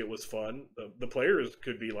don't think it was fun. The players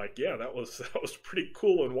could be like, yeah, that was pretty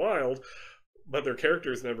cool and wild, but their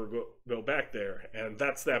characters never go back there. And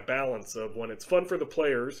that's that balance of when it's fun for the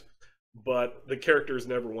players, but the characters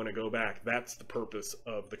never want to go back. That's the purpose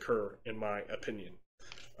of the cur, in my opinion.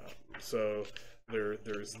 So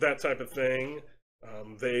there's that type of thing.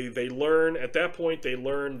 They learn, at that point, they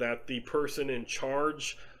learn that the person in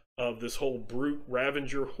charge of this whole brute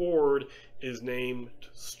Ravager horde is named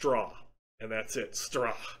Straw, and that's it,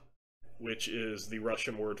 Strah, which is the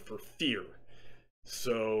Russian word for fear.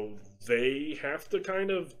 So they have to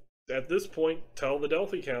kind of, at this point, tell the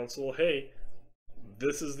Delphi Council, hey,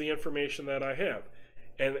 this is the information that I have.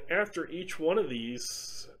 And after each one of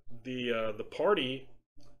these, the party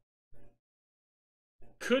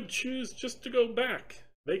could choose just to go back.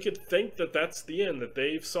 They could think that that's the end, that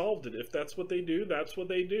they've solved it. If that's what they do, that's what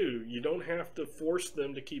they do. You don't have to force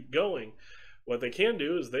them to keep going. What they can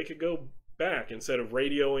do is they could go back, instead of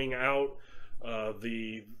radioing out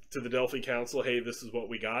to the Delphi Council, hey, this is what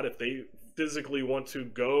we got. If they physically want to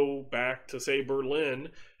go back to, say, Berlin,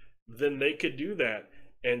 then they could do that.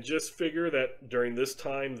 And just figure that during this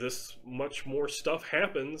time, this much more stuff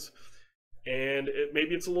happens. and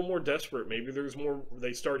maybe it's a little more desperate. Maybe there's more.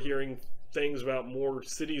 They start hearing things about more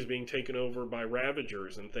cities being taken over by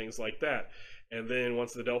Ravagers and things like that. And then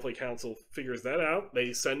once the Delphi Council figures that out,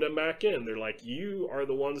 they send them back in. They're like, you are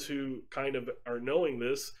the ones who kind of are knowing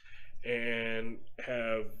this and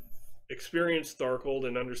have experienced Tharkold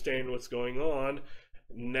and understand what's going on.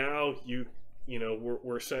 Now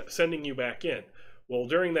we're sending you back in. Well,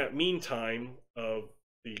 during that meantime of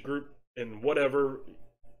the group and whatever,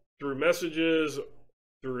 through messages,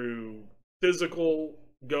 through physical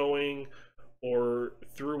going, or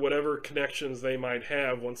through whatever connections they might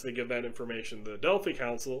have, once they give that information to the Delphi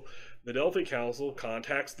Council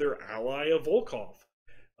contacts their ally of Volkov.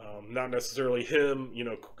 Not necessarily him,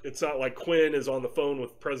 it's not like Quinn is on the phone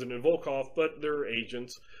with President Volkov, but their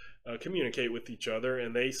agents communicate with each other,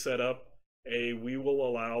 and they set up we will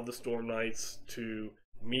allow the Storm Knights to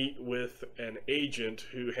meet with an agent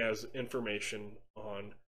who has information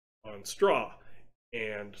on Straw.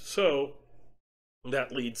 And so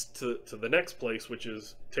that leads to the next place, which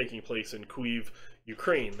is taking place in Kyiv,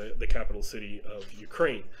 Ukraine, the capital city of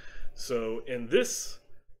Ukraine. So in this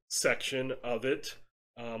section of it,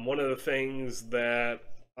 one of the things that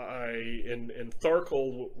in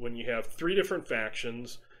Tharkold, when you have 3 different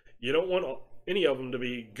factions, you don't want any of them to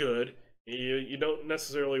be good. You don't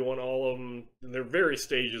necessarily want all of them. They're various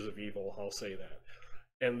stages of evil, I'll say that.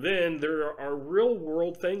 And then there are real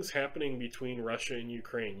world things happening between Russia and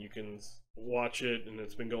Ukraine. You can watch it, and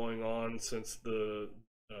it's been going on since the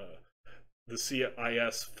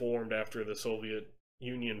CIS formed after the Soviet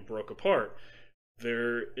Union broke apart.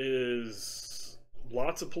 There is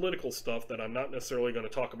lots of political stuff that I'm not necessarily going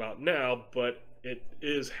to talk about now, but it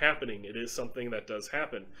is happening. It is something that does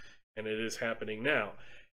happen, and it is happening now.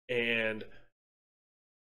 And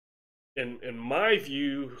in my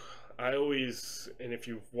view, and if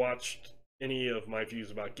you've watched any of my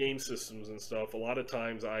views about game systems and stuff, a lot of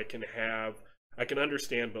times I can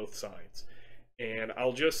understand both sides. And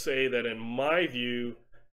I'll just say that in my view,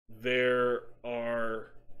 there are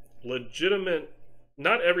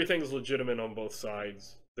not everything's legitimate on both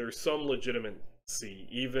sides. There's some legitimacy,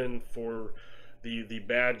 even for the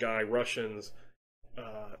bad guy Russians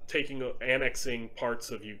annexing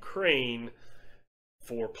parts of Ukraine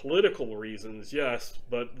for political reasons, yes,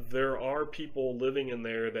 but there are people living in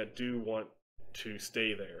there that do want to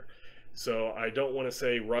stay there. So I don't want to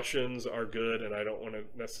say Russians are good, and I don't want to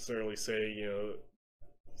necessarily say that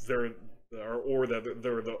they're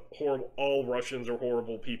the horrible. All Russians are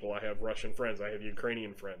horrible people. I have Russian friends. I have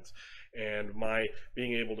Ukrainian friends, and my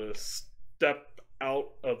being able to step out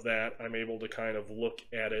of that, I'm able to kind of look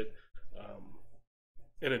at it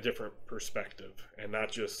in a different perspective, and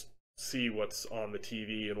not just see what's on the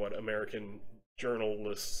TV and what American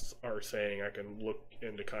journalists are saying. I can look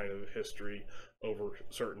into kind of history over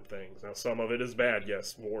certain things. Now, some of it is bad.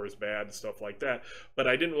 Yes, war is bad, stuff like that. But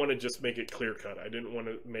I didn't want to just make it clear cut. I didn't want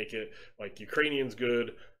to make it like Ukrainians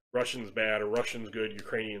good, Russians bad, or Russians good,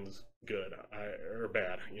 Ukrainians good or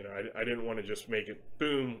bad. I didn't want to just make it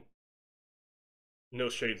boom, no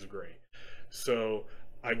shades of gray. So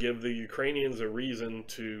I give the Ukrainians a reason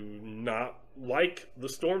to not like the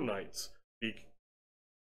Storm Knights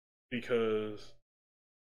because,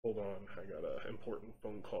 hold on, I got an important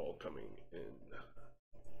phone call coming in.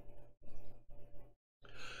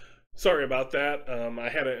 Sorry about that. I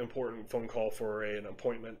had an important phone call for an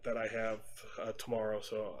appointment that I have tomorrow,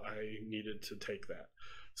 so I needed to take that.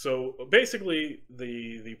 So basically,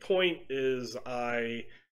 the point is I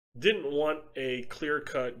didn't want a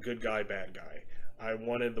clear-cut good guy, bad guy. I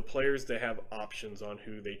wanted the players to have options on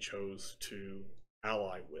who they chose to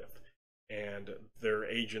ally with. And their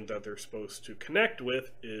agent that they're supposed to connect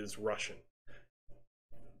with is Russian.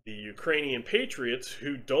 The Ukrainian patriots,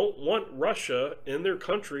 who don't want Russia in their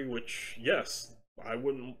country, which, yes, I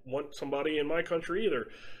wouldn't want somebody in my country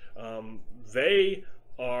either, they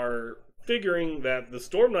are figuring that the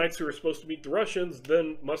Storm Knights, who are supposed to meet the Russians,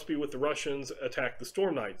 then must be with the Russians, attack the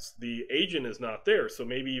Storm Knights. The agent is not there, so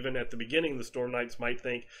maybe even at the beginning the Storm Knights might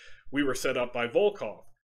think we were set up by Volkov,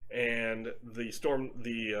 and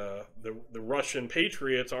the Russian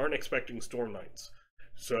patriots aren't expecting Storm Knights,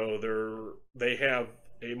 so they have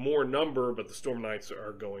a more number, but the Storm Knights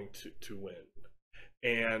are going to win.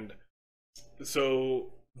 And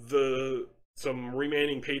so some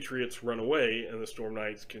remaining patriots run away, and the Storm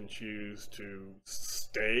Knights can choose to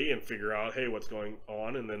stay and figure out, hey, what's going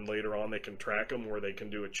on, and then later on they can track them, or they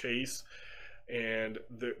can do a chase, and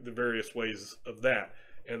the various ways of that.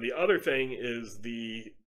 And the other thing is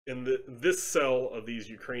this cell of these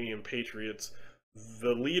Ukrainian patriots,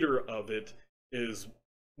 the leader of it is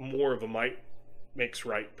more of a might makes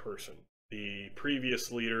right person. the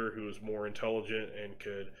previous leader, who was more intelligent and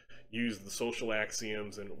could use the social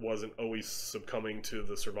axioms and wasn't always succumbing to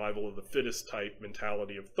the survival of the fittest type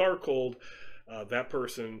mentality of Tharkold, that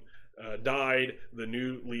person died. The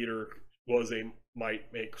new leader was a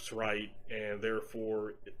might makes right, and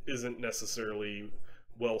therefore isn't necessarily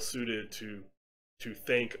well suited to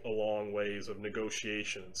think along ways of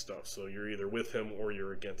negotiation and stuff. So you're either with him or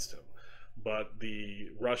you're against him. But the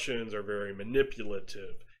Russians are very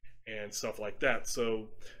manipulative and stuff like that. So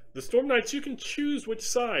the Storm Knights, you can choose which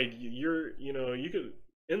side you could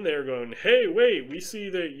in there going, hey, wait, we see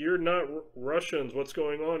that you're not Russians. What's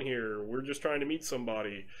going on here? We're just trying to meet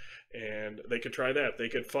somebody. And they could try that. They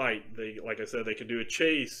could fight. Like I said, they could do a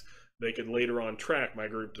chase. They could later on track. My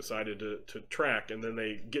group decided to track, and then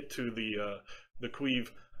they get to the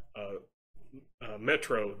Kyiv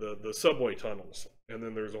metro, the subway tunnels. And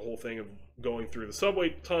then there's a whole thing of going through the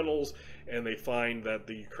subway tunnels, and they find that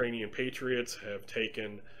the Ukrainian patriots have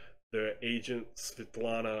taken the agent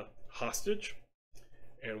Svetlana hostage.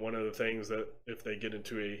 And one of the things that if they get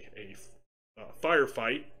into a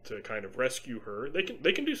firefight to kind of rescue her,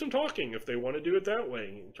 they can do some talking if they want to do it that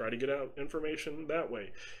way and try to get out information that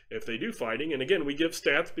way. If they do fighting, and again, we give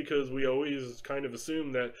stats because we always kind of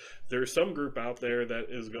assume that there's some group out there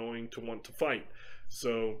that is going to want to fight.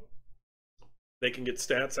 So they can get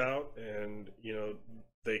stats out, and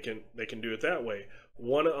they can do it that way.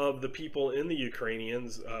 One of the people in the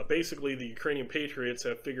Ukrainians, basically the Ukrainian patriots,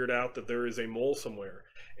 have figured out that there is a mole somewhere,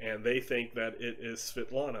 and they think that it is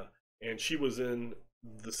Svetlana. And she was in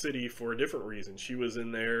the city for a different reason. She was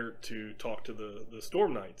in there to talk to the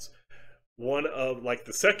Storm Knights. One of, like,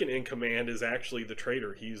 the second in command is actually the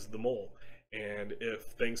traitor. He's the mole. And if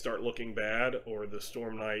things start looking bad, or the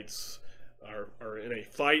Storm Knights are in a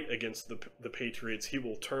fight against the Patriots, he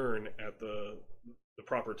will turn at the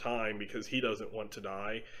proper time, because he doesn't want to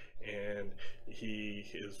die. And he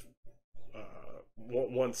is,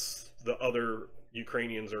 once the other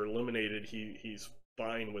Ukrainians are eliminated, he's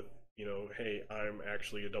fine with, hey, I'm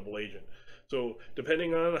actually a double agent. So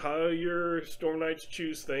depending on how your Storm Knights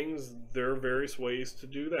choose things, there are various ways to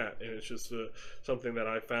do that. And it's just something that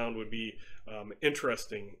I found would be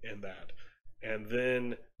interesting in that. And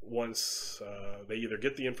then once they either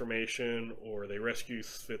get the information or they rescue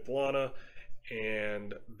Svetlana,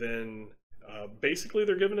 and then basically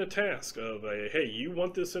they're given a task of hey, you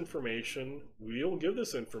want this information, we'll give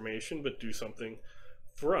this information, but do something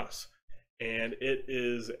for us. And it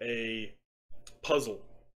is a puzzle.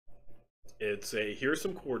 It's a, here's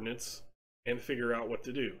some coordinates and figure out what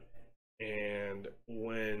to do. And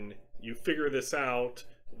when you figure this out,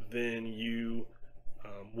 then you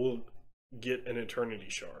will get an eternity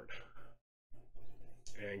shard.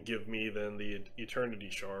 And give me then the eternity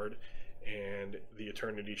shard, and the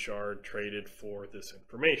eternity shard traded for this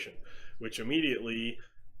information, which immediately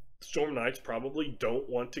Storm Knights probably don't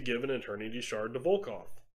want to give an eternity shard to Volkov.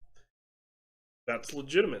 That's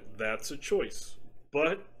legitimate. That's a choice.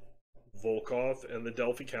 But Volkov and the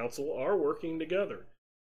Delphi Council are working together.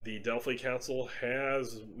 The Delphi Council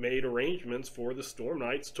has made arrangements for the Storm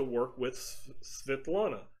Knights to work with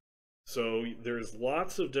Svetlana. So there's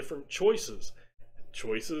lots of different choices.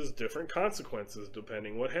 Different consequences,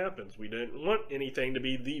 depending what happens. We didn't want anything to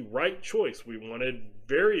be the right choice. We wanted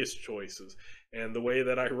various choices. And the way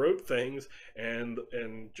that I wrote things, and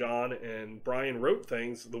John and Brian wrote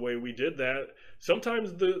things, the way we did that,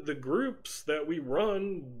 sometimes the groups that we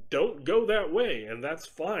run don't go that way, and that's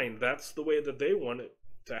fine. That's the way that they want it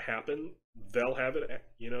to happen. They'll have it,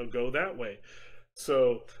 go that way.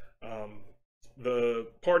 So the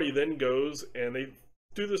party then goes and they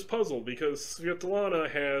do this puzzle, because Svetlana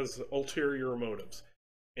has ulterior motives.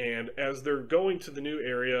 And as they're going to the new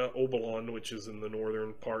area, Obolon, which is in the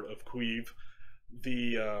northern part of Kyiv,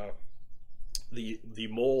 the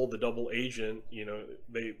mole, the double agent,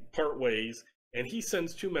 they part ways, and he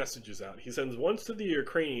sends two messages out. He sends once to the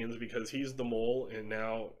Ukrainians, because he's the mole, and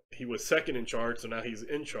now he was second in charge, so now he's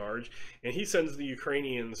in charge. And he sends the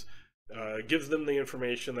Ukrainians, gives them the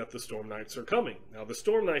information that the Storm Knights are coming. Now the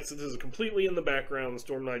Storm Knights, this is completely in the background. The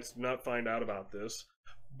Storm Knights do not find out about this,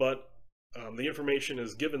 but the information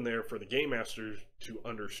is given there for the Game Masters to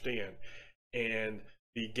understand. And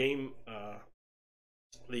the game,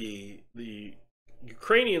 the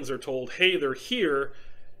Ukrainians are told, hey, they're here,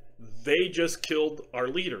 they just killed our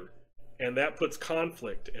leader. And that puts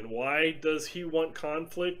conflict. And why does he want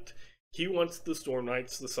conflict? He wants the Storm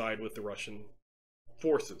Knights to side with the Russian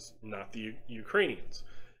forces, not the Ukrainians.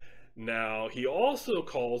 Now, he also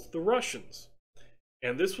calls the Russians.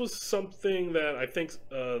 And this was something that I think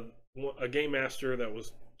a game master that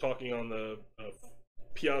was talking on the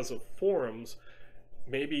Piazza forums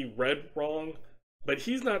maybe read wrong, but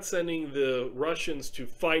he's not sending the Russians to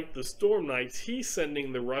fight the Storm Knights. He's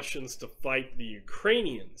sending the Russians to fight the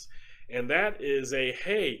Ukrainians. And that is a,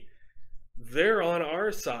 hey, they're on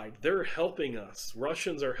our side. They're helping us.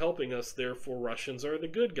 Russians are helping us, therefore Russians are the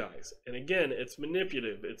good guys. And again, it's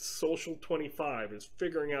manipulative. It's social 25. It's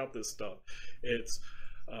figuring out this stuff. It's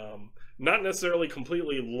not necessarily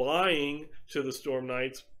completely lying to the Storm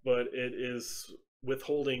Knights, but it is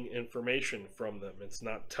withholding information from them. It's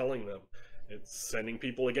not telling them. It's sending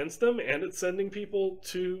people against them, and it's sending people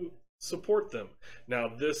to support them. Now,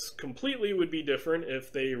 this completely would be different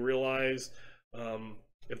if they realized,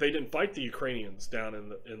 if they didn't fight the Ukrainians down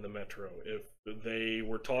in the metro. If they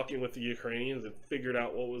were talking with the Ukrainians and figured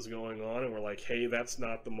out what was going on, and were like, "Hey, that's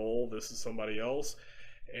not the mole. This is somebody else."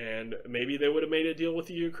 And maybe they would have made a deal with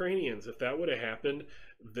the Ukrainians. If that would have happened,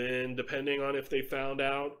 then depending on if they found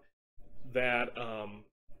out that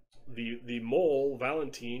the mole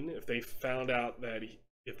Valentine, if they found out that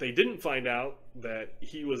if they didn't find out that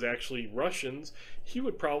he was actually Russians, he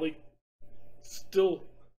would probably still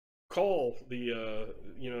call the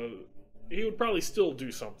he would probably still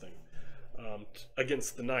do something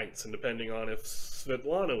against the Knights, and depending on if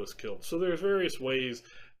Svetlana was killed. So there's various ways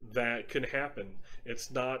that can happen. It's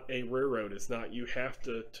not a railroad. It's not you have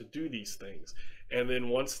to do these things. And then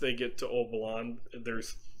once they get to Obalon,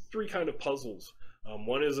 there's three kind of puzzles.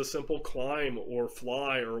 One is a simple climb or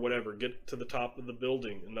fly or whatever, get to the top of the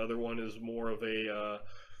building. Another one is more of a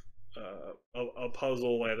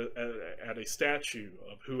puzzle at a statue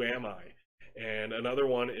of who am I. And another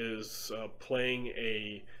one is playing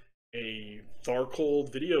a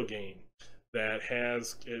Tharkold video game that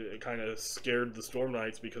has, it kind of scared the Storm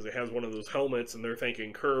Knights because it has one of those helmets and they're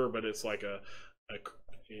thinking Kerr, but it's like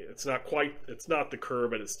it's not the Kerr,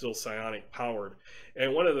 but it's still psionic powered.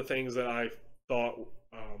 And one of the things that I thought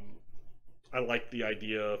I liked the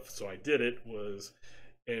idea of, so I did it, was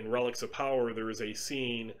in Relics of Power there is a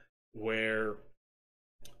scene where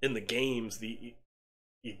in the games the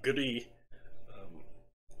Igri,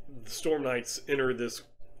 the Storm Knights enter this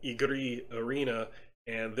Igri arena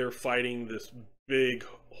and they're fighting this big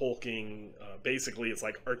hulking, basically it's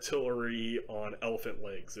like artillery on elephant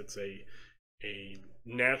legs. It's a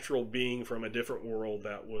natural being from a different world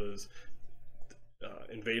that was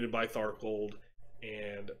invaded by Tharkold,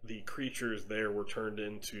 and the creatures there were turned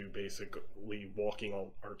into basically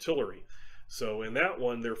walking artillery. So in that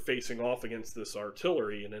one, they're facing off against this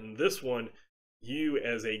artillery, and in this one, you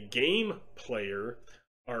as a game player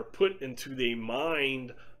are put into the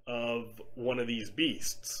mind of one of these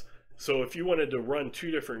beasts. So if you wanted to run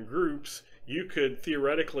two different groups, you could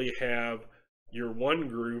theoretically have your one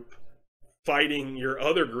group fighting your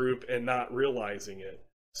other group and not realizing it.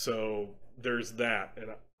 So there's that, and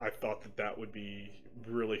I thought that would be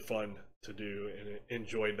really fun to do and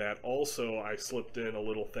enjoyed that. Also, I slipped in a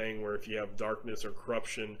little thing where if you have darkness or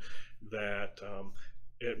corruption, that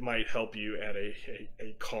it might help you at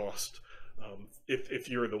a cost if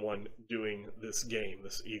you're the one doing this game,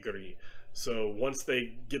 this Igri. So once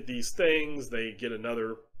they get these things, they get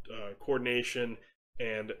another coordination,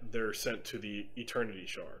 and they're sent to the Eternity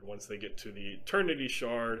Shard. Once they get to the Eternity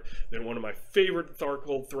Shard, then one of my favorite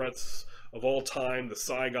Tharkold threats of all time, the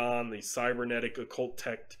Saigon, the cybernetic occult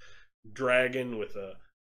tech dragon with a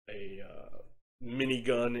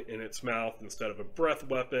minigun in its mouth instead of a breath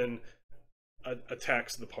weapon,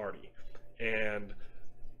 attacks the party, and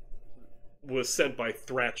was sent by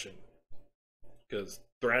Thrachin, because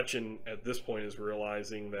Thrachin at this point is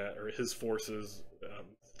realizing that, or his forces,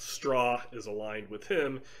 Straw is aligned with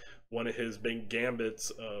him. One of his big gambits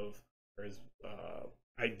of, or his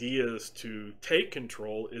ideas to take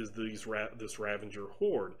control is this Ravager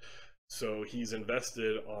horde. So he's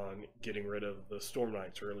invested on getting rid of the Storm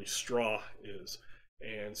Knights, or at least Straw is.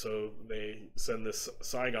 And so they send this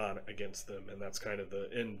Saigon against them, and that's kind of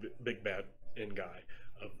the big bad end guy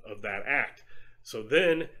of that act. So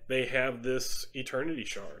then they have this Eternity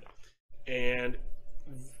Shard, and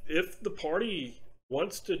if the party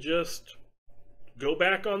wants to just go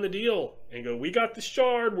back on the deal and go, we got the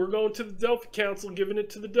shard, we're going to the Delphi Council, giving it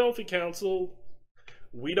to the Delphi Council,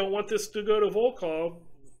 we don't want this to go to Volkov,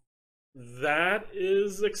 that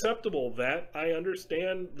is acceptable. That I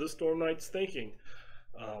understand the Storm Knights thinking.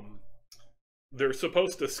 They're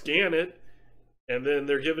supposed to scan it, and then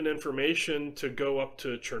they're given information to go up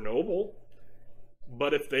to Chernobyl.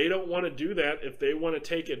 But if they don't want to do that, if they want to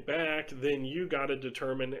take it back, then you got to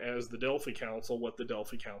determine as the Delphi Council what the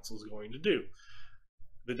Delphi Council is going to do.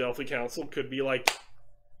 The Delphi Council could be like,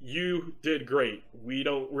 you did great. We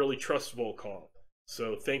don't really trust Volkov,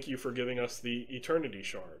 so thank you for giving us the Eternity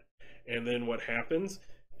Shard. And then what happens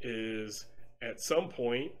is At some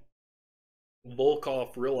point,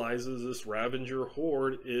 Volkov realizes this Ravager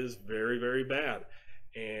horde is very, very bad.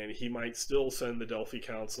 And he might still send the Delphi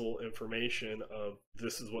Council information of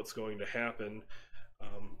this is what's going to happen.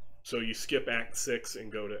 So you skip Act 6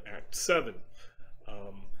 and go to Act 7.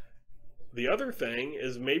 The other thing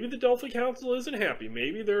is maybe the Delphi Council isn't happy.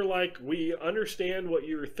 Maybe they're like, we understand what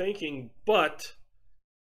you're thinking, but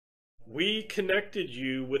we connected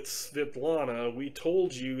you with Svetlana. We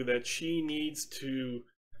told you that she needs to,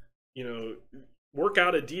 work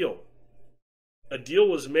out a deal. A deal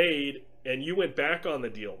was made and you went back on the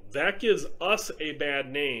deal. That gives us a bad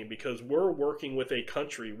name because we're working with a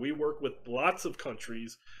country. We work with lots of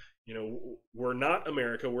countries. We're not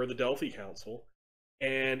America, we're the Delphi Council.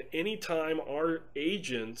 And anytime our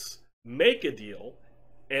agents make a deal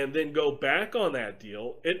and then go back on that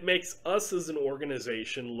deal, it makes us as an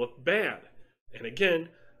organization look bad. And again,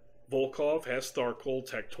 Volkov has Tharkold,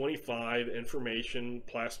 Tech 25, information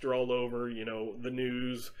plastered all over, the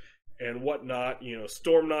news and whatnot.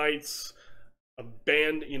 Storm Knights,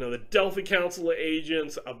 the Delphi Council of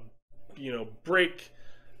agents, break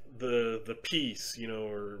the peace,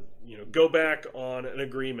 or go back on an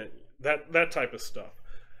agreement, that type of stuff,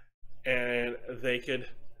 and they could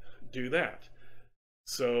do that.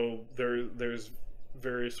 So there's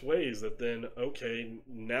various ways that then, okay,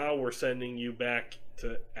 now we're sending you back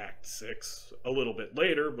to Act 6 a little bit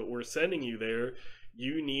later, but we're sending you there.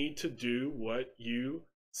 You need to do what you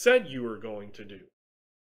said you were going to do.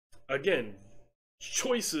 Again,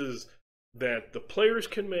 choices that the players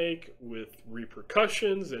can make with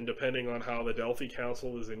repercussions, and depending on how the Delphi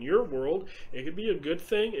Council is in your world, it could be a good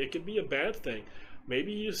thing, it could be a bad thing.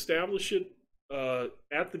 Maybe you establish it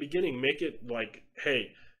at the beginning, make it like,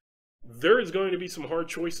 hey, there is going to be some hard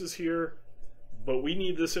choices here, but we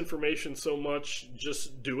need this information so much,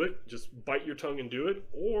 just do it, just bite your tongue and do it.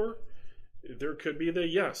 Or there could be the,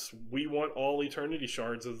 yes, we want all Eternity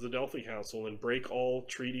Shards as the Delphi Council and break all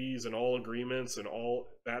treaties and all agreements and all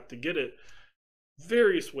that to get it.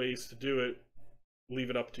 Various ways to do it. Leave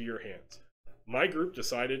it up to your hands. My group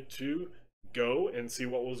decided to go and see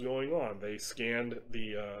what was going on. They scanned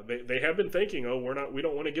the they have been thinking, oh, we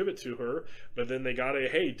don't want to give it to her, but then they got a,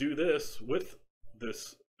 hey, do this with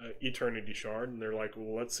this Eternity Shard, and they're like,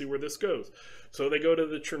 well, let's see where this goes. So they go to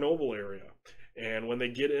the Chernobyl area, and when they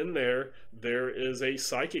get in there, there is a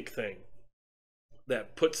psychic thing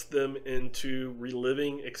that puts them into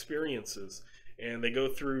reliving experiences, and they go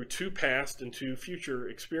through 2 past and 2 future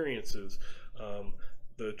experiences.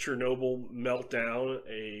 The Chernobyl meltdown,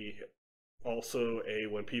 also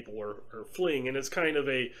when people are fleeing, and it's kind of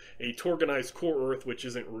a Torganized core Earth, which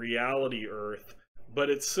isn't reality Earth, but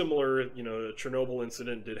it's similar. The Chernobyl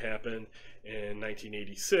incident did happen in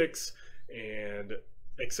 1986, and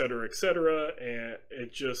et cetera, and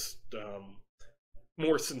it just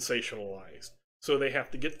more sensationalized. So they have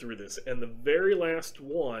to get through this, and the very last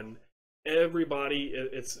one, everybody,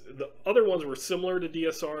 the other ones were similar to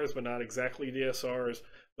DSRs, but not exactly DSRs.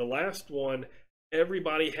 The last one,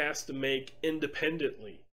 everybody has to make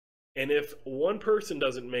independently. And if one person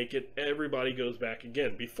doesn't make it, everybody goes back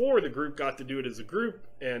again. Before, the group got to do it as a group,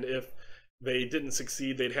 and if they didn't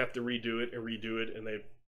succeed, they'd have to redo it, and they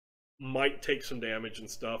might take some damage and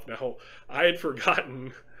stuff. Now, I had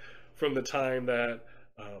forgotten from the time that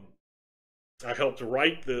I helped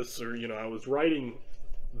write this, or I was writing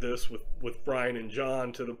this with Brian and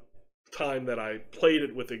John, to the time that I played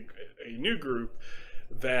it with a new group,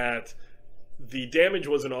 that the damage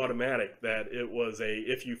wasn't automatic, that it was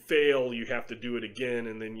if you fail, you have to do it again,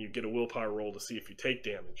 and then you get a willpower roll to see if you take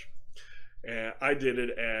damage. And I did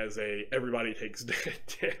it as everybody takes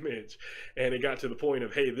damage, and it got to the point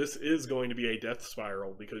of, hey, this is going to be a death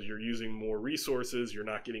spiral because you're using more resources, you're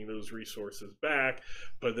not getting those resources back.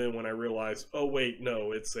 But then when I realized, oh wait,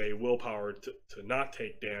 no, it's a willpower to not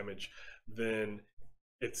take damage, then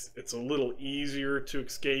it's a little easier to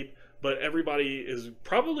escape. But everybody is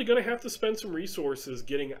probably going to have to spend some resources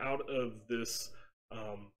getting out of this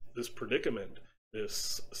this predicament,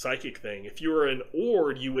 this psychic thing. If you were an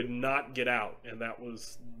Ord, you would not get out, and that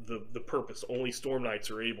was the purpose. Only Storm Knights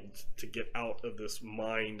are able to get out of this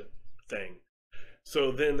mind thing.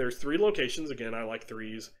 So then there's 3 locations. Again, I like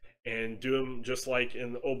 3s, and do them just like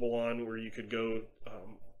in Obalon, where you could go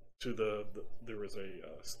to there was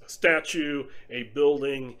a statue, a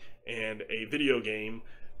building, and a video game.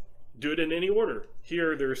 Do it in any order.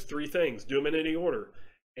 Here, there's 3 things. Do them in any order.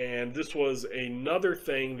 And this was another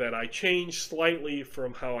thing that I changed slightly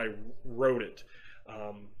from how I wrote it.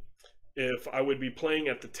 If I would be playing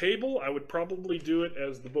at the table, I would probably do it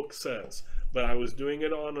as the book says. But I was doing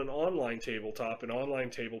it on an online tabletop. An online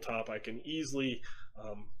tabletop, I can easily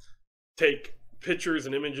take pictures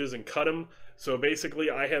and images and cut them. So basically,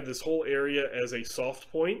 I had this whole area as a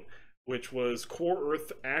soft point, which was core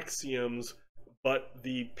Earth axioms, but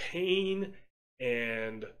the pain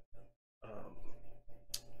and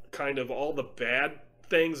kind of all the bad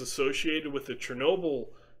things associated with the Chernobyl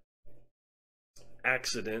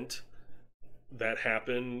accident that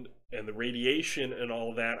happened and the radiation and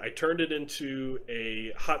all that, I turned it into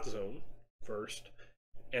a hot zone first,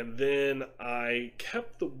 and then I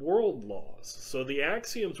kept the world laws. So the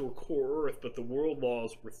axioms were core Earth, but the world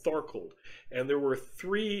laws were Tharkold, and there were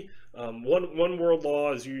three. One world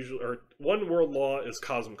law is usually, or one world law is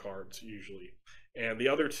cosm cards usually, and the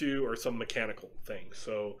other two are some mechanical things.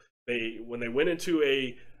 So when they went into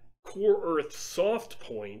a core Earth soft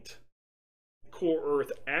point, core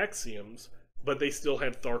Earth axioms, but they still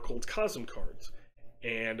had Tharkold cosm cards,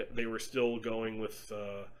 and they were still going with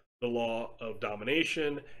the law of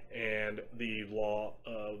domination and the law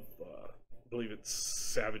of I believe it's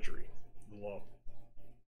savagery, the law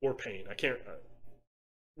or pain. I can't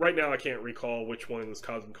right now. I can't recall which one is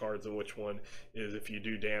cosm cards and which one is if you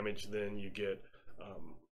do damage, then you get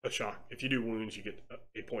a shock. If you do wounds, you get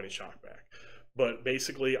a point of shock back. But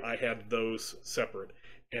basically, I had those separate,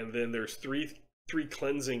 and then there's three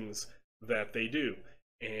cleansings that they do,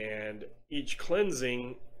 and each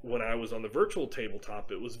cleansing, when I was on the virtual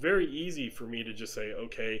tabletop, it was very easy for me to just say,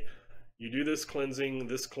 okay, you do this cleansing,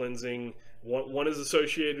 one is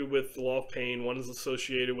associated with the law of pain, one is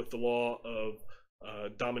associated with the law of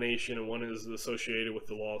domination, and one is associated with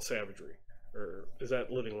the law of savagery. Or is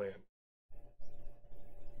that living land?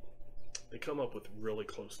 They come up with really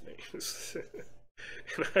close names.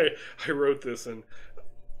 And I wrote this, and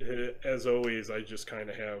as always, I just kind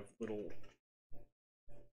of have little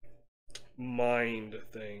mind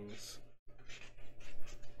things.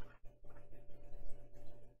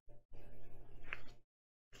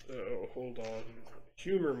 So, hold on.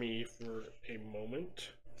 Humor me for a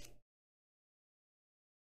moment.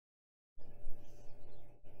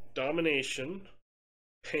 Domination,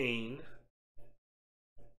 pain,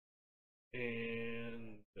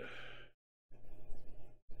 and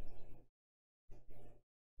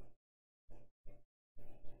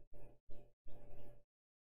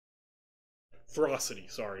ferocity.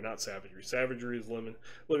 Sorry, not savagery. Savagery is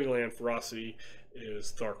living land. Ferocity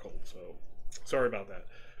is Tharkold. So sorry about that.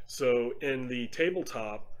 So in the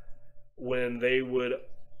tabletop, when they would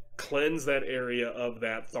cleanse that area of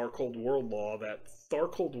that Tharkold world law, that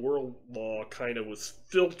Tharkold world law kind of was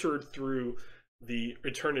filtered through the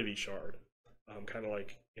Eternity Shard, kind of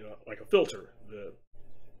like, you know, like a filter. The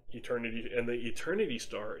Eternity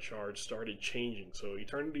Shard started changing. So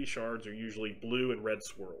Eternity Shards are usually blue and red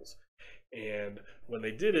swirls. And when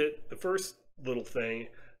they did it, the first little thing,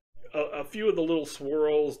 a few of the little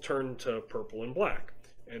swirls turned to purple and black.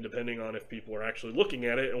 And depending on if people are actually looking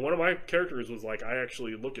at it, and one of my characters was like, I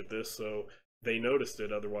actually look at this, so they noticed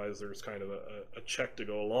it. Otherwise, there's kind of a check to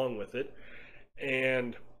go along with it.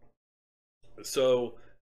 And so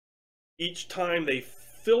each time they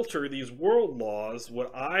filter these world laws,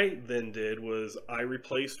 what I then did was I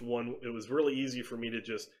replaced one. It was really easy for me to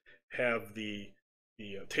just have the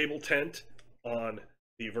table tent on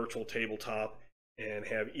the virtual tabletop and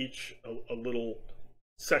have each a little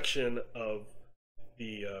section of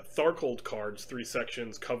the Tharkold cards, 3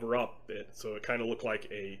 sections, cover up it, so it kind of looked like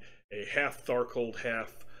a half Tharkold,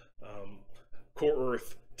 half core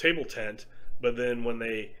Earth table tent. But then when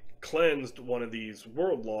they cleansed one of these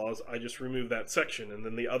world laws, I just removed that section, and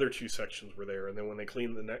then the other 2 sections were there. And then when they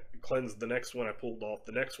cleansed the next one, I pulled off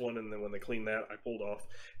the next one, and then when they cleaned that, I pulled off.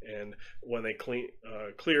 And when they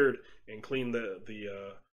cleared and cleaned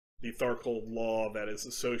the Tharkold law that is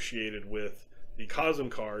associated with the Cosm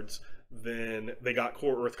cards, then they got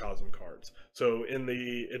core Earth Cosm cards. So in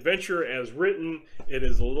the adventure as written, it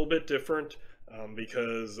is a little bit different.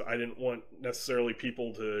 Because I didn't want necessarily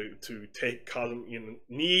people to take Cosm,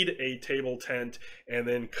 need a table tent and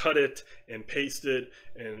then cut it and paste it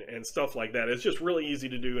and stuff like that. It's just really easy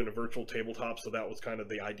to do in a virtual tabletop. So that was kind of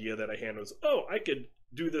the idea that I had, was, oh, I could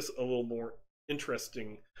do this a little more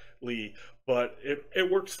interestingly, but it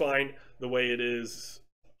works fine the way it is.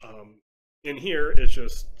 In here, it's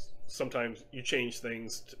just sometimes you change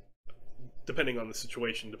things depending on the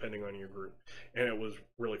situation, depending on your group, and it was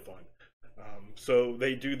really fun. So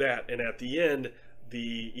they do that, and at the end,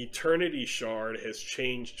 the Eternity Shard has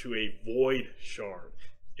changed to a Void Shard.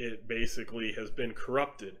 It basically has been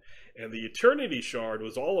corrupted, and the Eternity Shard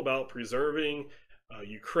was all about preserving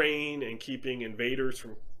Ukraine and keeping invaders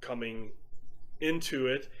from coming into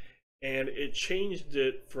it, and it changed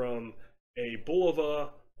it from a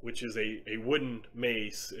bulava, which is a wooden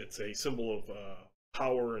mace. It's a symbol of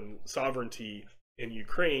power and sovereignty in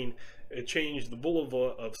Ukraine. It changed the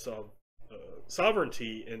Bulava of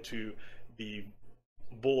sovereignty into the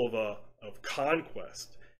Bulava of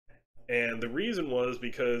conquest. And the reason was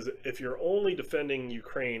because if you're only defending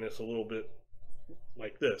Ukraine, it's a little bit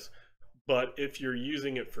like this. But if you're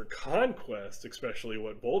using it for conquest, especially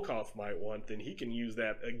what Volkov might want, then he can use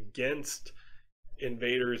that against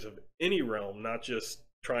invaders of any realm, not just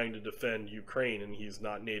trying to defend Ukraine. And he's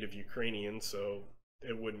not native Ukrainian, so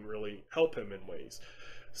it wouldn't really help him in ways.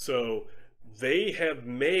 So they have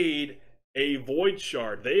made a void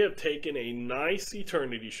shard. They have taken a nice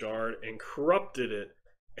eternity shard and corrupted it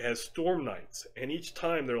as Storm Knights. And each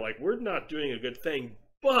time they're like, we're not doing a good thing,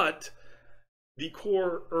 but the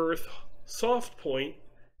core Earth soft point,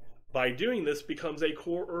 by doing this, becomes a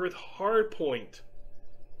core Earth hard point.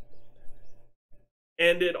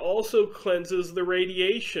 And it also cleanses the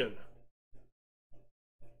radiation.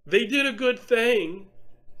 They did a good thing.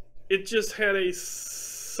 It just had a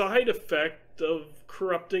side effect of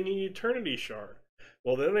corrupting an eternity shard.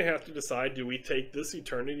 Well, then they have to decide, do we take this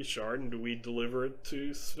eternity shard and do we deliver it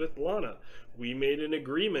to Svetlana? We made an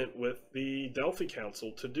agreement with the Delphi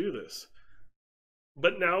Council to do this.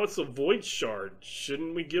 But now it's a void shard.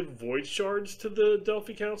 Shouldn't we give void shards to the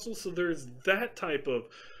Delphi Council? So there's that type of,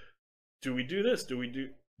 do we do this? Do we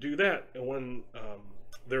do that? And when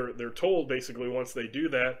they're told, basically, once they do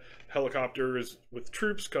that, helicopters with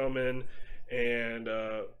troops come in, and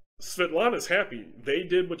Svetlana's happy. They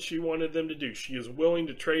did what she wanted them to do. She is willing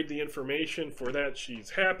to trade the information for that.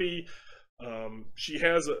 She's happy. She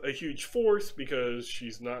has a huge force because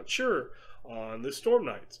she's not sure on the Storm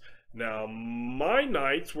Knights. Now, my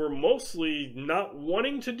Knights were mostly not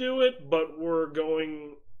wanting to do it, but were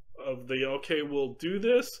going of the, okay, we'll do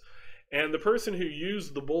this. And the person who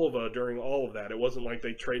used the Bulava during all of that, it wasn't like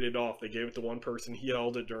they traded off. They gave it to one person. He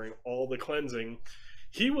held it during all the cleansing.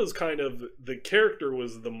 He was kind of, the character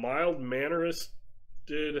was the mild-mannerised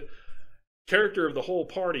character of the whole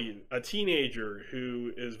party. A teenager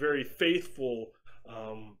who is very faithful,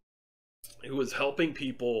 who was helping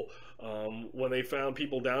people. When they found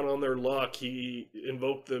people down on their luck, he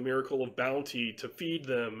invoked the miracle of bounty to feed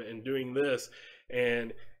them and doing this.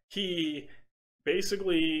 And he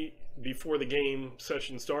basically, before the game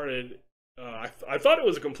session started, I thought it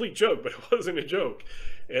was a complete joke, but it wasn't a joke.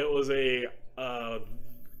 It was a,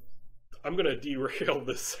 I'm going to derail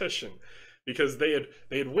this session, because they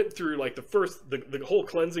had went through like the whole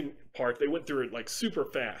cleansing part. They went through it like super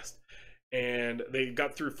fast. And they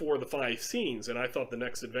got through 4 of the 5 scenes, and I thought the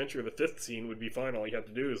next adventure, the 5th scene, would be fine. All you have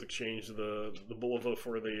to do is exchange the Bulava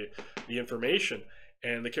for the information.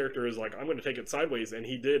 And the character is like, I'm going to take it sideways, and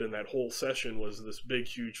he did, and that whole session was this big,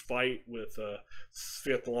 huge fight with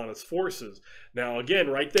Svetlana's forces. Now, again,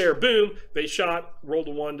 right there, boom, they shot, rolled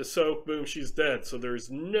a 1 to soak, boom, she's dead. So there's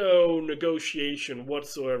no negotiation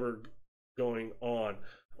whatsoever going on.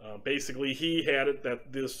 Basically, he had it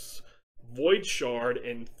that this void shard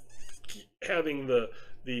and having the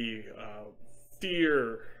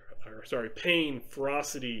pain,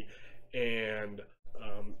 ferocity, and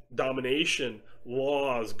domination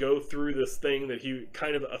laws go through this thing that he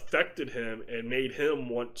kind of affected him and made him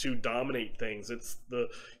want to dominate things.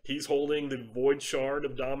 He's holding the void shard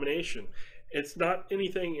of domination. It's not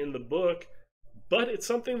anything in the book, but it's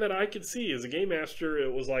something that I could see as a game master.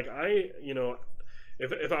 It was like,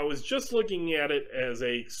 if I was just looking at it as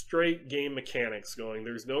a straight game mechanics going,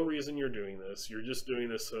 there's no reason you're doing this. You're just doing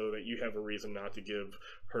this so that you have a reason not to give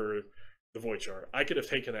her the void shard. I could have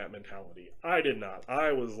taken that mentality. I did not.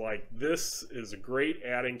 I was like, this is a great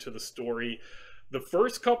adding to the story. The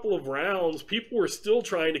first couple of rounds, people were still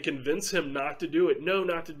trying to convince him not to do it. No,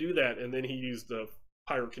 not to do that. And then he used the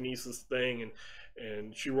pyrokinesis thing,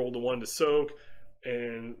 and she rolled a 1 to soak.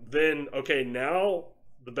 And then, okay, now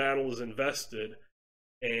the battle is invested.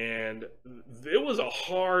 And it was a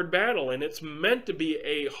hard battle, and it's meant to be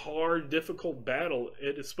a hard, difficult battle.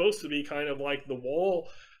 It is supposed to be kind of like the wall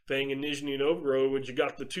thing in Nizhny Novgorod, where you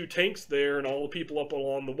got the 2 tanks there and all the people up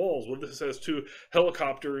along the walls. Well, this has 2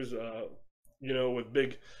 helicopters, with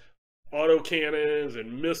big autocannons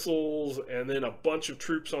and missiles, and then a bunch of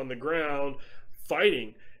troops on the ground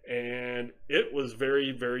fighting. And it was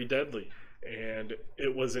very, very deadly. And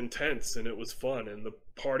it was intense, and it was fun, and the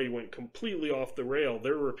party went completely off the rail.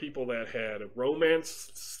 There were people that had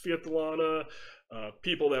romanced Svetlana,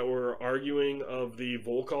 people that were arguing of the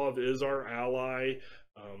Volkov is our ally.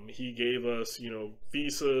 He gave us,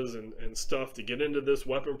 visas and stuff to get into this,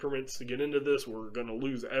 weapon permits to get into this. We're going to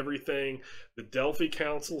lose everything. The Delphi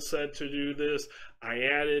Council said to do this. I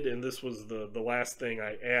added, and this was the last thing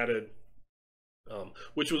I added,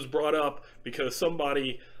 which was brought up because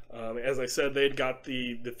somebody As I said, they'd got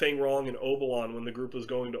the thing wrong in Obolon. When the group was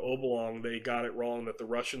going to Obolon, they got it wrong that the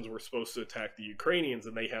Russians were supposed to attack the Ukrainians,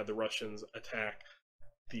 and they had the Russians attack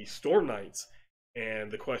the Storm Knights.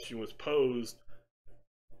 And the question was posed,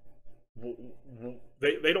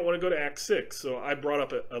 they don't want to go to Act 6. So I brought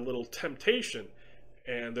up a little temptation.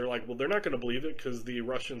 And they're like, well, they're not going to believe it because the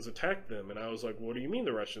Russians attacked them. And I was like, what do you mean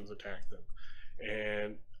the Russians attacked them?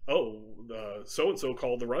 And so-and-so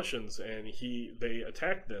called the Russians and they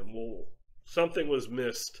attacked them. Well, something was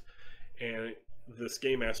missed and this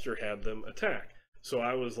game master had them attack. So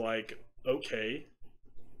I was like, okay,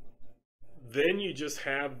 then you just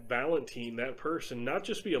have Valentine, that person, not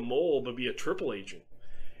just be a mole, but be a triple agent.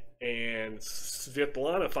 And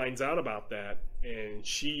Svetlana finds out about that and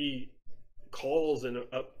she calls and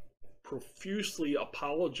profusely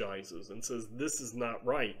apologizes and says, this is not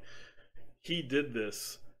right. He did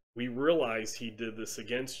this. We realize he did this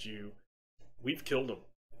against you. We've killed him.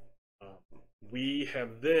 We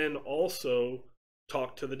have then also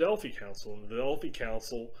talked to the Delphi Council. And the Delphi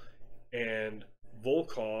Council and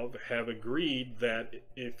Volkov have agreed that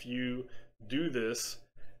if you do this,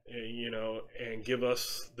 and give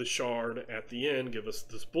us the shard at the end, give us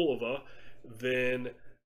this Bulova, then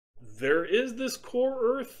there is this core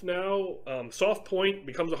Earth now. Soft point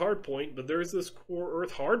becomes a hard point, but there's this core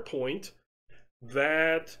Earth hard point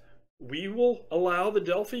that we will allow the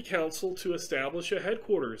Delphi Council to establish a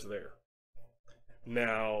headquarters there.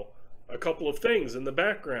 Now, a couple of things in the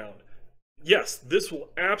background. Yes, this will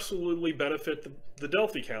absolutely benefit the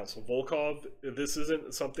Delphi Council. Volkov, this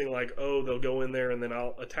isn't something like, oh, they'll go in there and then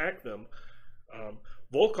I'll attack them.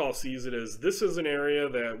 Volkov sees it as, this is an area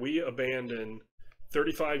that we abandoned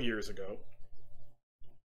 35 years ago.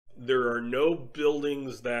 There are no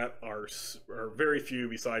buildings that are very few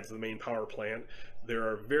besides the main power plant. There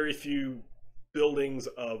are very few buildings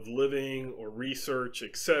of living or research,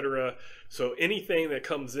 etc. So anything that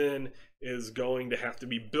comes in is going to have to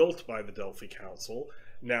be built by the Delphi Council.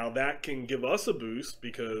 Now that can give us a boost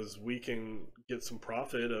because we can get some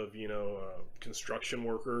profit of, construction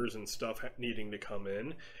workers and stuff needing to come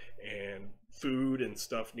in and food and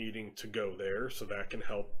stuff needing to go there. So that can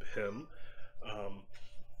help him.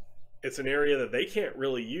 It's an area that they can't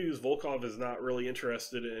really use. Volkov is not really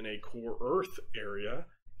interested in a core Earth area.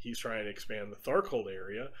 He's trying to expand the Tharkold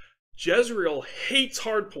area. Jezreel hates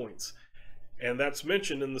hardpoints. And that's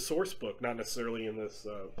mentioned in the source book, not necessarily in this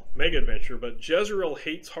mega adventure, but Jezreel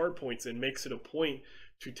hates hardpoints and makes it a point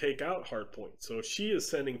to take out hardpoints. So if she is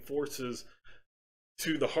sending forces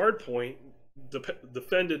to the hardpoint,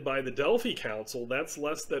 defended by the Delphi Council, that's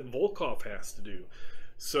less that Volkov has to do.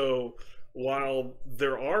 So while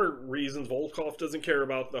there are reasons Volkov doesn't care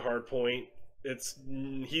about the hardpoint,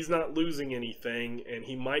 he's not losing anything, and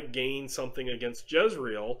he might gain something against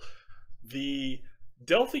Jezreel. The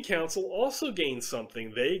Delphi Council also gains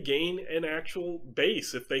something. They gain an actual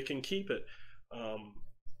base if they can keep it.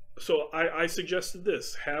 So I suggested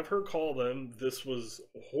this. Have her call them. This was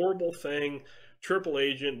a horrible thing. Triple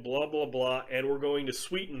agent, blah, blah, blah. And we're going to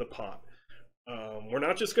sweeten the pot. We're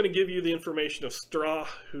not just going to give you the information of Strah,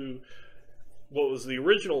 what was the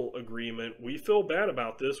original agreement. We feel bad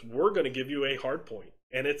about this. We're going to give you a hard point.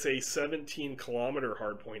 And it's a 17-kilometer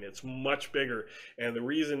hard point. It's much bigger. And the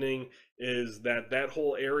reasoning is that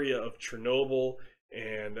whole area of Chernobyl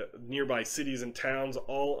and nearby cities and towns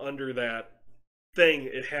all under that thing,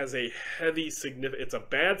 it has a heavy significance. It's a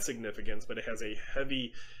bad significance, but it has a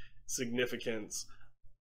heavy significance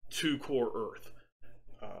to core Earth.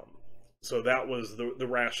 So that was the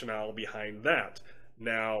rationale behind that.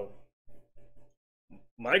 Now,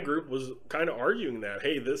 my group was kind of arguing that,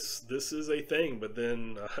 hey, this is a thing, but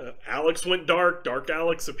then Alex went dark. Dark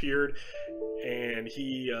Alex appeared, and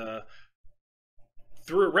he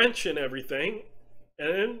threw a wrench in everything,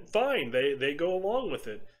 and fine, they go along with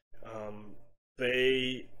it.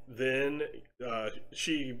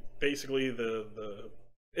 She basically the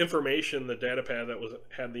information, the data pad that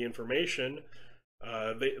had the information,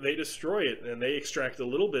 they destroy it, and they extract a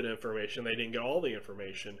little bit of information. They didn't get all the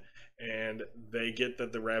information. And they get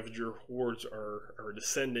that the Ravager hordes are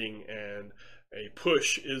descending, and a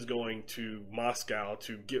push is going to Moscow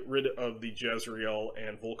to get rid of the Jezreel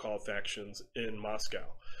and Volkov factions in Moscow.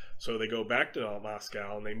 So they go back to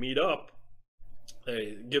Moscow and they meet up.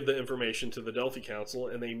 They give the information to the Delphi Council,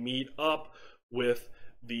 and they meet up with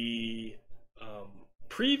the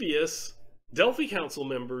previous Delphi Council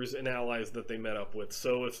members and allies that they met up with.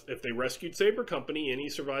 So if they rescued Saber Company, any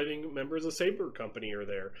surviving members of Saber Company are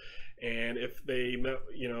there. And if they met,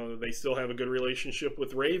 they still have a good relationship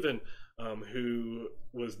with Raven, who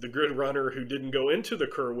was the grid runner who didn't go into the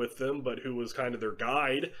Kur with them, but who was kind of their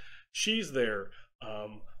guide. She's there.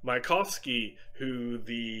 Mayakovsky, who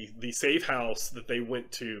the safe house that they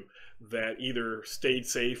went to that either stayed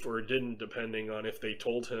safe or didn't, depending on if they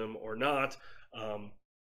told him or not, um,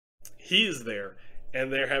 he is there,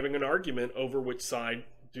 and they're having an argument over which side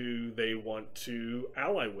do they want to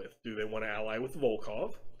ally with. Do they want to ally with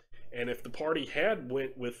Volkov? And if the party had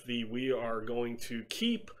went with the we are going to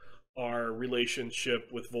keep our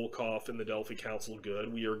relationship with Volkov and the Delphi Council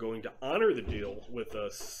good, we are going to honor the deal with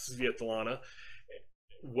Svetlana,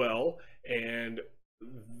 well, and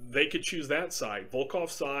they could choose that side.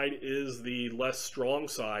 Volkov's side is the less strong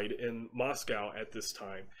side in Moscow at this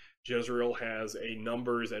time. Jezreel has a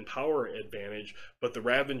numbers and power advantage, but the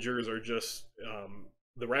Ravengers are just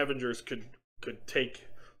the Ravengers could take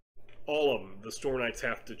all of them. The Storm Knights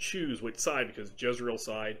have to choose which side, because Jezreel's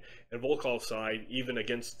side and Volkov's side, even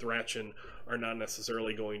against Thrachin, are not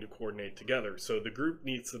necessarily going to coordinate together. So the group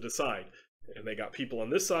needs to decide. And they got people on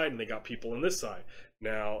this side and they got people on this side.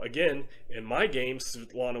 Now, again, in my game,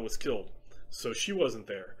 Svetlana was killed, so she wasn't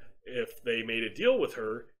there. If they made a deal with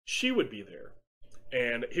her, she would be there.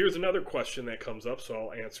 And here's another question that comes up, so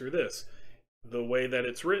I'll answer this. The way that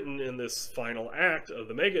it's written in this final act of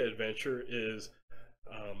the mega adventure is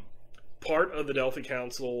part of the Delphi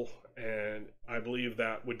Council, and I believe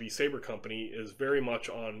that would be Saber Company, is very much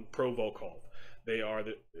on pro Volkov. They are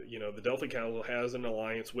the Delphi Council has an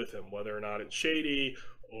alliance with him, whether or not it's shady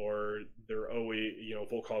or they're always,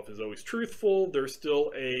 Volkov is always truthful. There's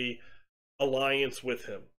still a alliance with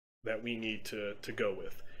him that we need to go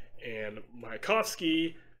with. And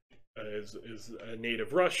Mayakovsky is a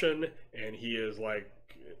native Russian, and he is like,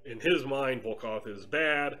 in his mind, Volkov is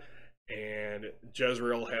bad, and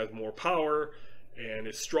Jezreel has more power and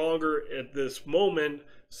is stronger at this moment,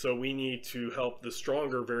 so we need to help the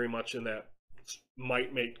stronger very much in that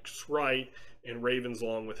might makes right, and Raven's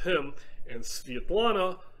along with him. And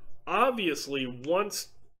Svetlana obviously wants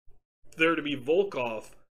there to be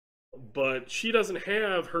Volkov, but she doesn't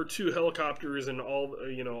have her 2 helicopters and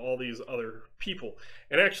all these other people.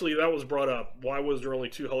 And actually that was brought up. Why was there only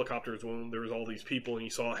 2 helicopters when there was all these people and you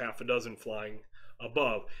saw half a dozen flying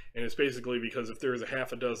above? And it's basically because if there's a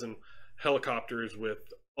half a dozen helicopters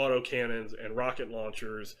with autocannons and rocket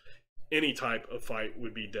launchers, any type of fight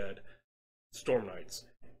would be dead. Storm Knights.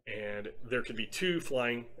 And there could be 2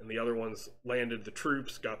 flying, and the other ones landed the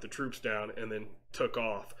troops, got the troops down, and then took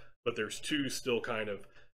off. But there's 2 still kind of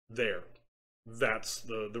there. That's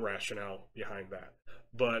the rationale behind that.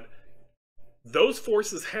 But those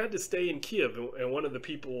forces had to stay in Kiev, and one of the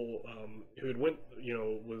people who had went,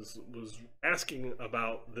 was asking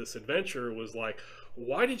about this adventure was like,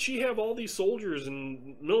 why did she have all these soldiers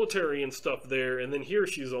and military and stuff there, and then here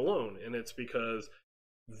she's alone? And it's because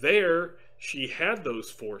there she had those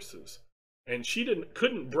forces, and she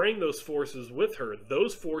couldn't bring those forces with her.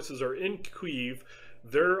 Those forces are in Kyiv.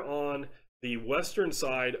 They're on the western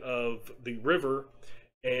side of the river,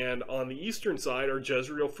 and on the eastern side are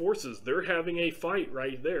Jezreel forces. They're having a fight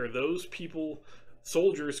right there. Those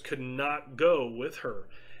soldiers could not go with her,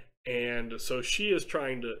 and so she is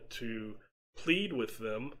trying to plead with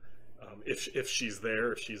them, if she's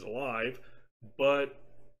there, if she's alive. But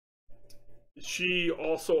she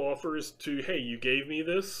also offers to, hey, you gave me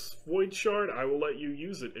this void shard, I will let you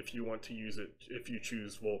use it if you want to use it, if you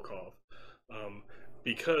choose Volkov.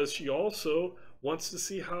 Because she also wants to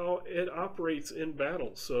see how it operates in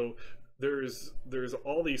battle. So there's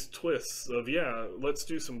all these twists of, yeah, let's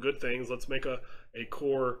do some good things. Let's make a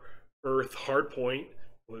core Earth hardpoint,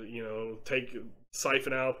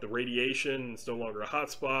 siphon out the radiation. It's no longer a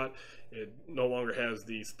hotspot. It no longer has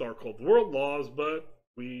these Tharkold world laws, but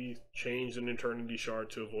we changed an eternity shard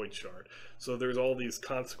to a void shard. So there's all these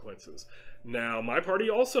consequences. Now, my party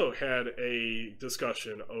also had a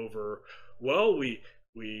discussion over, well, we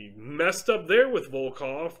messed up there with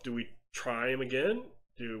Volkov. Do we try him again?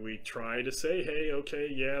 Do we try to say, hey,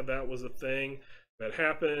 okay, yeah, that was a thing that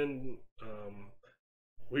happened.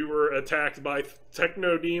 We were attacked by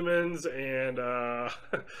techno demons, and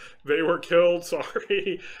they were killed.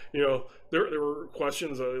 Sorry, there were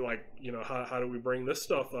questions of like, how do we bring this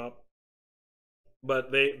stuff up?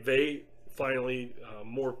 But they finally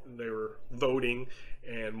they were voting,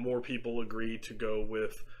 and more people agreed to go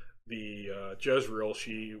with the Jezreel.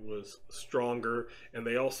 She was stronger, and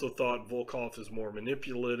they also thought Volkov is more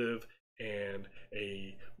manipulative and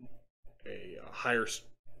a higher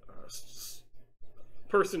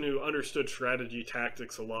person who understood strategy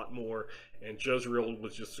tactics a lot more, and Jezreel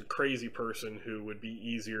was just a crazy person who would be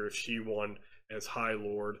easier if she won as High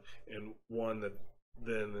Lord, and won that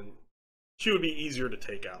then she would be easier to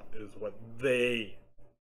take out, is what their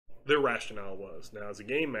rationale was. Now, as a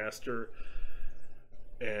game master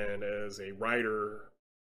and as a writer,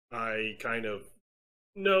 I kind of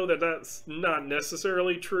know that that's not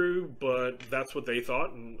necessarily true, but that's what they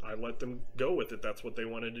thought, and I let them go with it. That's what they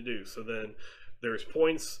wanted to do. So then there's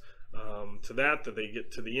points to that they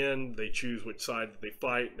get to the end. They choose which side that they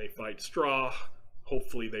fight, and they fight Straw.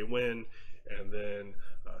 Hopefully they win, and then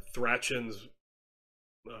Thrachen's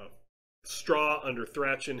Straw under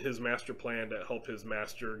Thrachin, his master plan to help his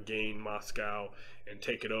master gain Moscow and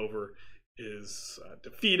take it over is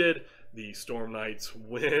defeated. The Storm Knights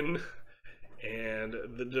win, and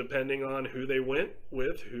depending on who they went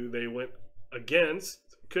with, who they went against,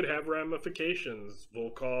 could have ramifications.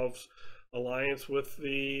 Volkov's alliance with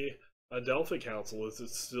the Adelphi Council, is it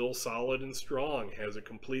still solid and strong? Has it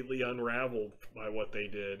completely unraveled by what they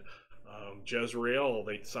did? Jezreel,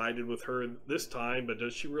 they sided with her this time, but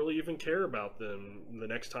does she really even care about them? The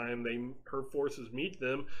next time her forces meet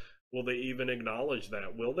them, will they even acknowledge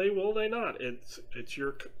that? Will they? Will they not? It's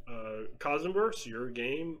your Cosmverse, your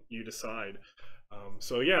game. You decide.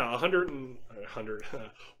 So yeah,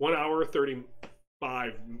 1 hour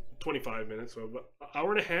 25 minutes, so about an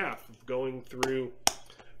hour and a half of going through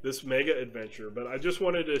this mega adventure. But I just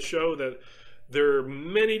wanted to show that there are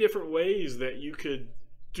many different ways that you could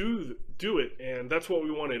do it, and that's what we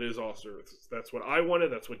wanted as Osterth. That's what I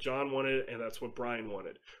wanted, that's what John wanted, and that's what Brian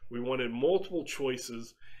wanted. We wanted multiple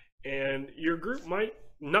choices, and your group might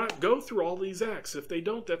not go through all these acts. If they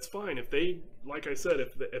don't, that's fine. If they, like I said,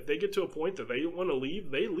 if they get to a point that they want to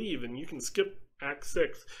leave, they leave, and you can skip Act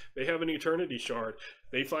 6. They have an Eternity Shard.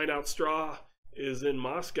 They find out Straw is in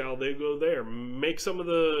Moscow, they go there. Make some of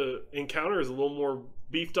the encounters a little more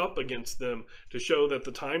beefed up against them to show that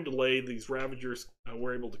the time delay, these Ravagers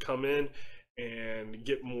were able to come in and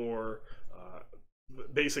get more,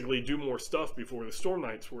 basically do more stuff before the Storm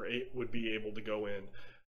Knights would be able to go in.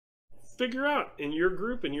 Figure out in your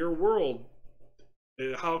group, in your world,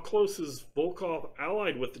 how close is Volkov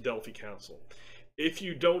allied with the Delphi Council. If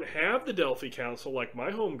you don't have the Delphi Council, like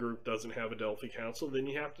my home group doesn't have a Delphi Council, then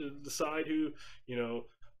you have to decide who,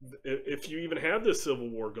 if you even have this civil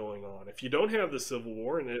war going on. If you don't have the civil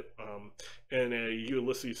war, and in a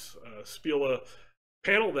Ulysses Spila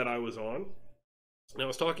panel that I was on, and I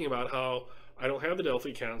was talking about how I don't have the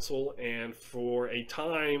Delphi Council, and for a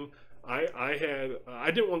time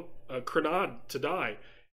I didn't want Crenad to die.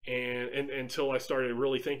 And until I started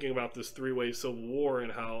really thinking about this three-way civil war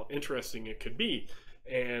and how interesting it could be.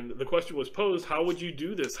 And the question was posed, how would you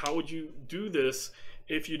do this? How would you do this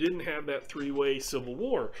if you didn't have that three-way civil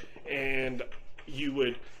war? And you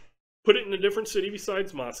would put it in a different city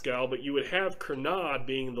besides Moscow, but you would have Crenad,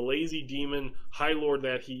 being the lazy demon high lord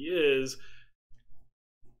that he is,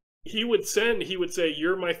 he would say,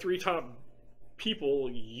 you're my 3 top people,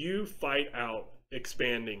 you fight out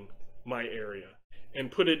expanding my area. And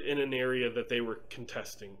put it in an area that they were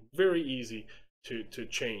contesting. Very easy to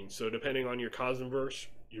change. So depending on your Cosmverse,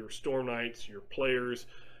 your Storm Knights, your players,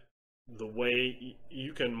 the way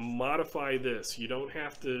you can modify this. You don't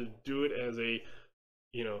have to do it as a,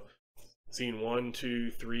 scene 1,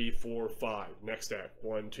 2, 3, 4, 5, next act.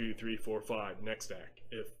 1, 2, 3, 4, 5, next act.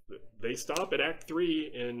 If they stop at Act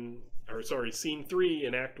 3 scene 3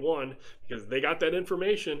 in Act 1, because they got that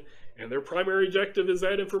information, and their primary objective is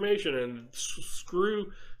that information, and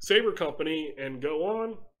screw Saber Company and go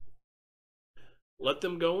on, let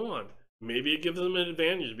them go on. Maybe it gives them an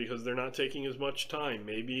advantage because they're not taking as much time.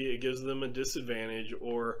 Maybe it gives them a disadvantage,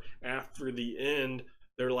 or after the end,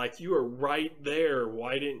 they're like, you are right there.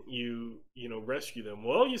 Why didn't you, rescue them?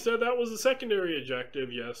 Well, you said that was a secondary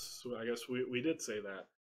objective. Yes, I guess we did say that.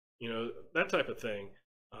 That type of thing.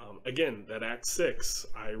 Again, that Act 6,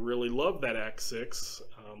 I really love that Act 6,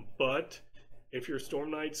 but if your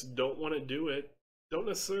Storm Knights don't want to do it, don't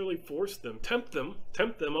necessarily force them. Tempt them,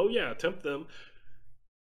 oh yeah, tempt them.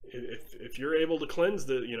 If you're able to cleanse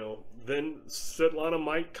then Svetlana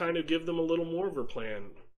might kind of give them a little more of her plan.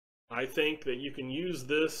 I think that you can use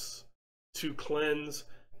this to cleanse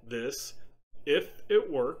this. If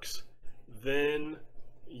it works, then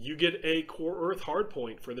you get a Core Earth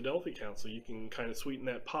hardpoint for the Delphi Council. You can kind of sweeten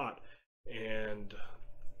that pot and,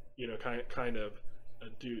 kind of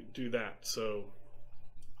do that. So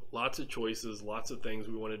lots of choices, lots of things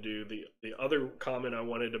we want to do. The other comment I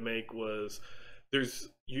wanted to make was there's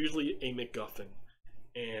usually a MacGuffin,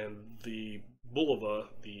 and the Bulova,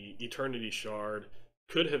 the Eternity Shard,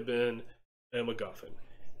 could have been a MacGuffin.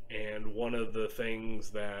 And one of the things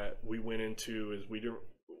that we went into is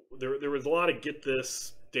there was a lot of get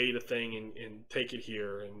this data thing and take it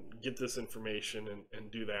here and get this information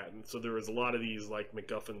and do that. And so there was a lot of these like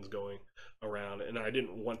MacGuffins going around, and I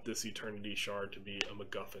didn't want this Eternity Shard to be a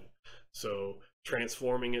MacGuffin. So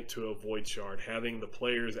transforming it to a void shard, having the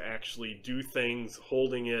players actually do things,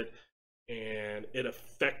 holding it, and it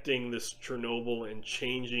affecting this Chernobyl and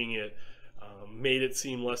changing it, made it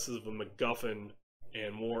seem less of a MacGuffin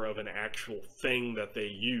and more of an actual thing that they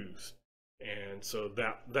use. And so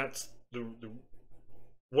that's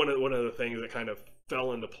one of the things that kind of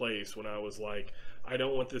fell into place when I was like, I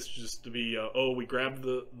don't want this just to be oh, we grabbed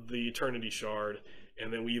the Eternity Shard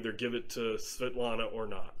and then we either give it to Svetlana or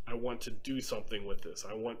not. I want to do something with this.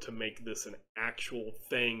 I want to make this an actual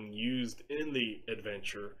thing used in the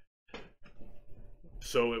adventure,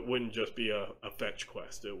 so it wouldn't just be a fetch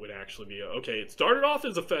quest. It would actually be okay, it started off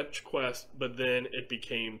as a fetch quest, but then it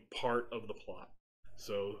became part of the plot.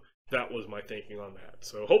 So that was my thinking on that.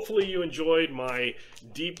 So hopefully you enjoyed my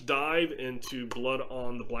deep dive into Blood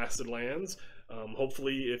on the Blasted Lands.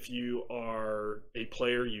 Hopefully if you are a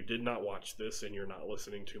player, you did not watch this and you're not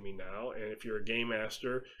listening to me now. And if you're a game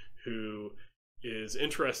master who is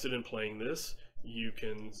interested in playing this, you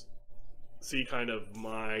can see kind of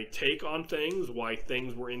my take on things, why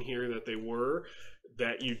things were in here that they were,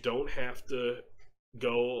 that you don't have to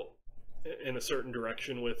go in a certain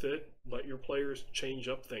direction with it. Let your players change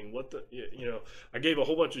up things. I gave a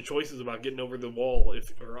whole bunch of choices about getting over the wall,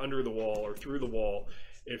 or under the wall, or through the wall.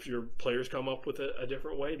 If your players come up with a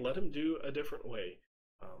different way, let them do a different way.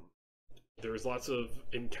 There's lots of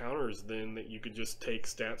encounters then that you could just take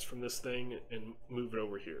stats from this thing and move it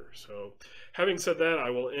over here. So having said that, I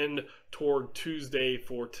will end Torg Tuesday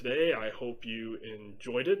for today. I hope you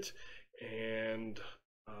enjoyed it, and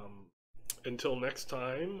until next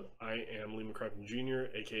time, I am Lee McCracken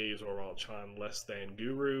Jr., aka Zorval Chan Less Than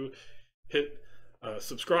Guru. Hit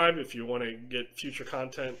subscribe if you want to get future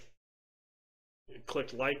content.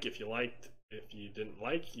 Click like if you liked. If you didn't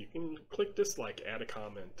like, you can click dislike, add a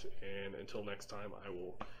comment, and until next time, I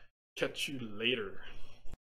will catch you later.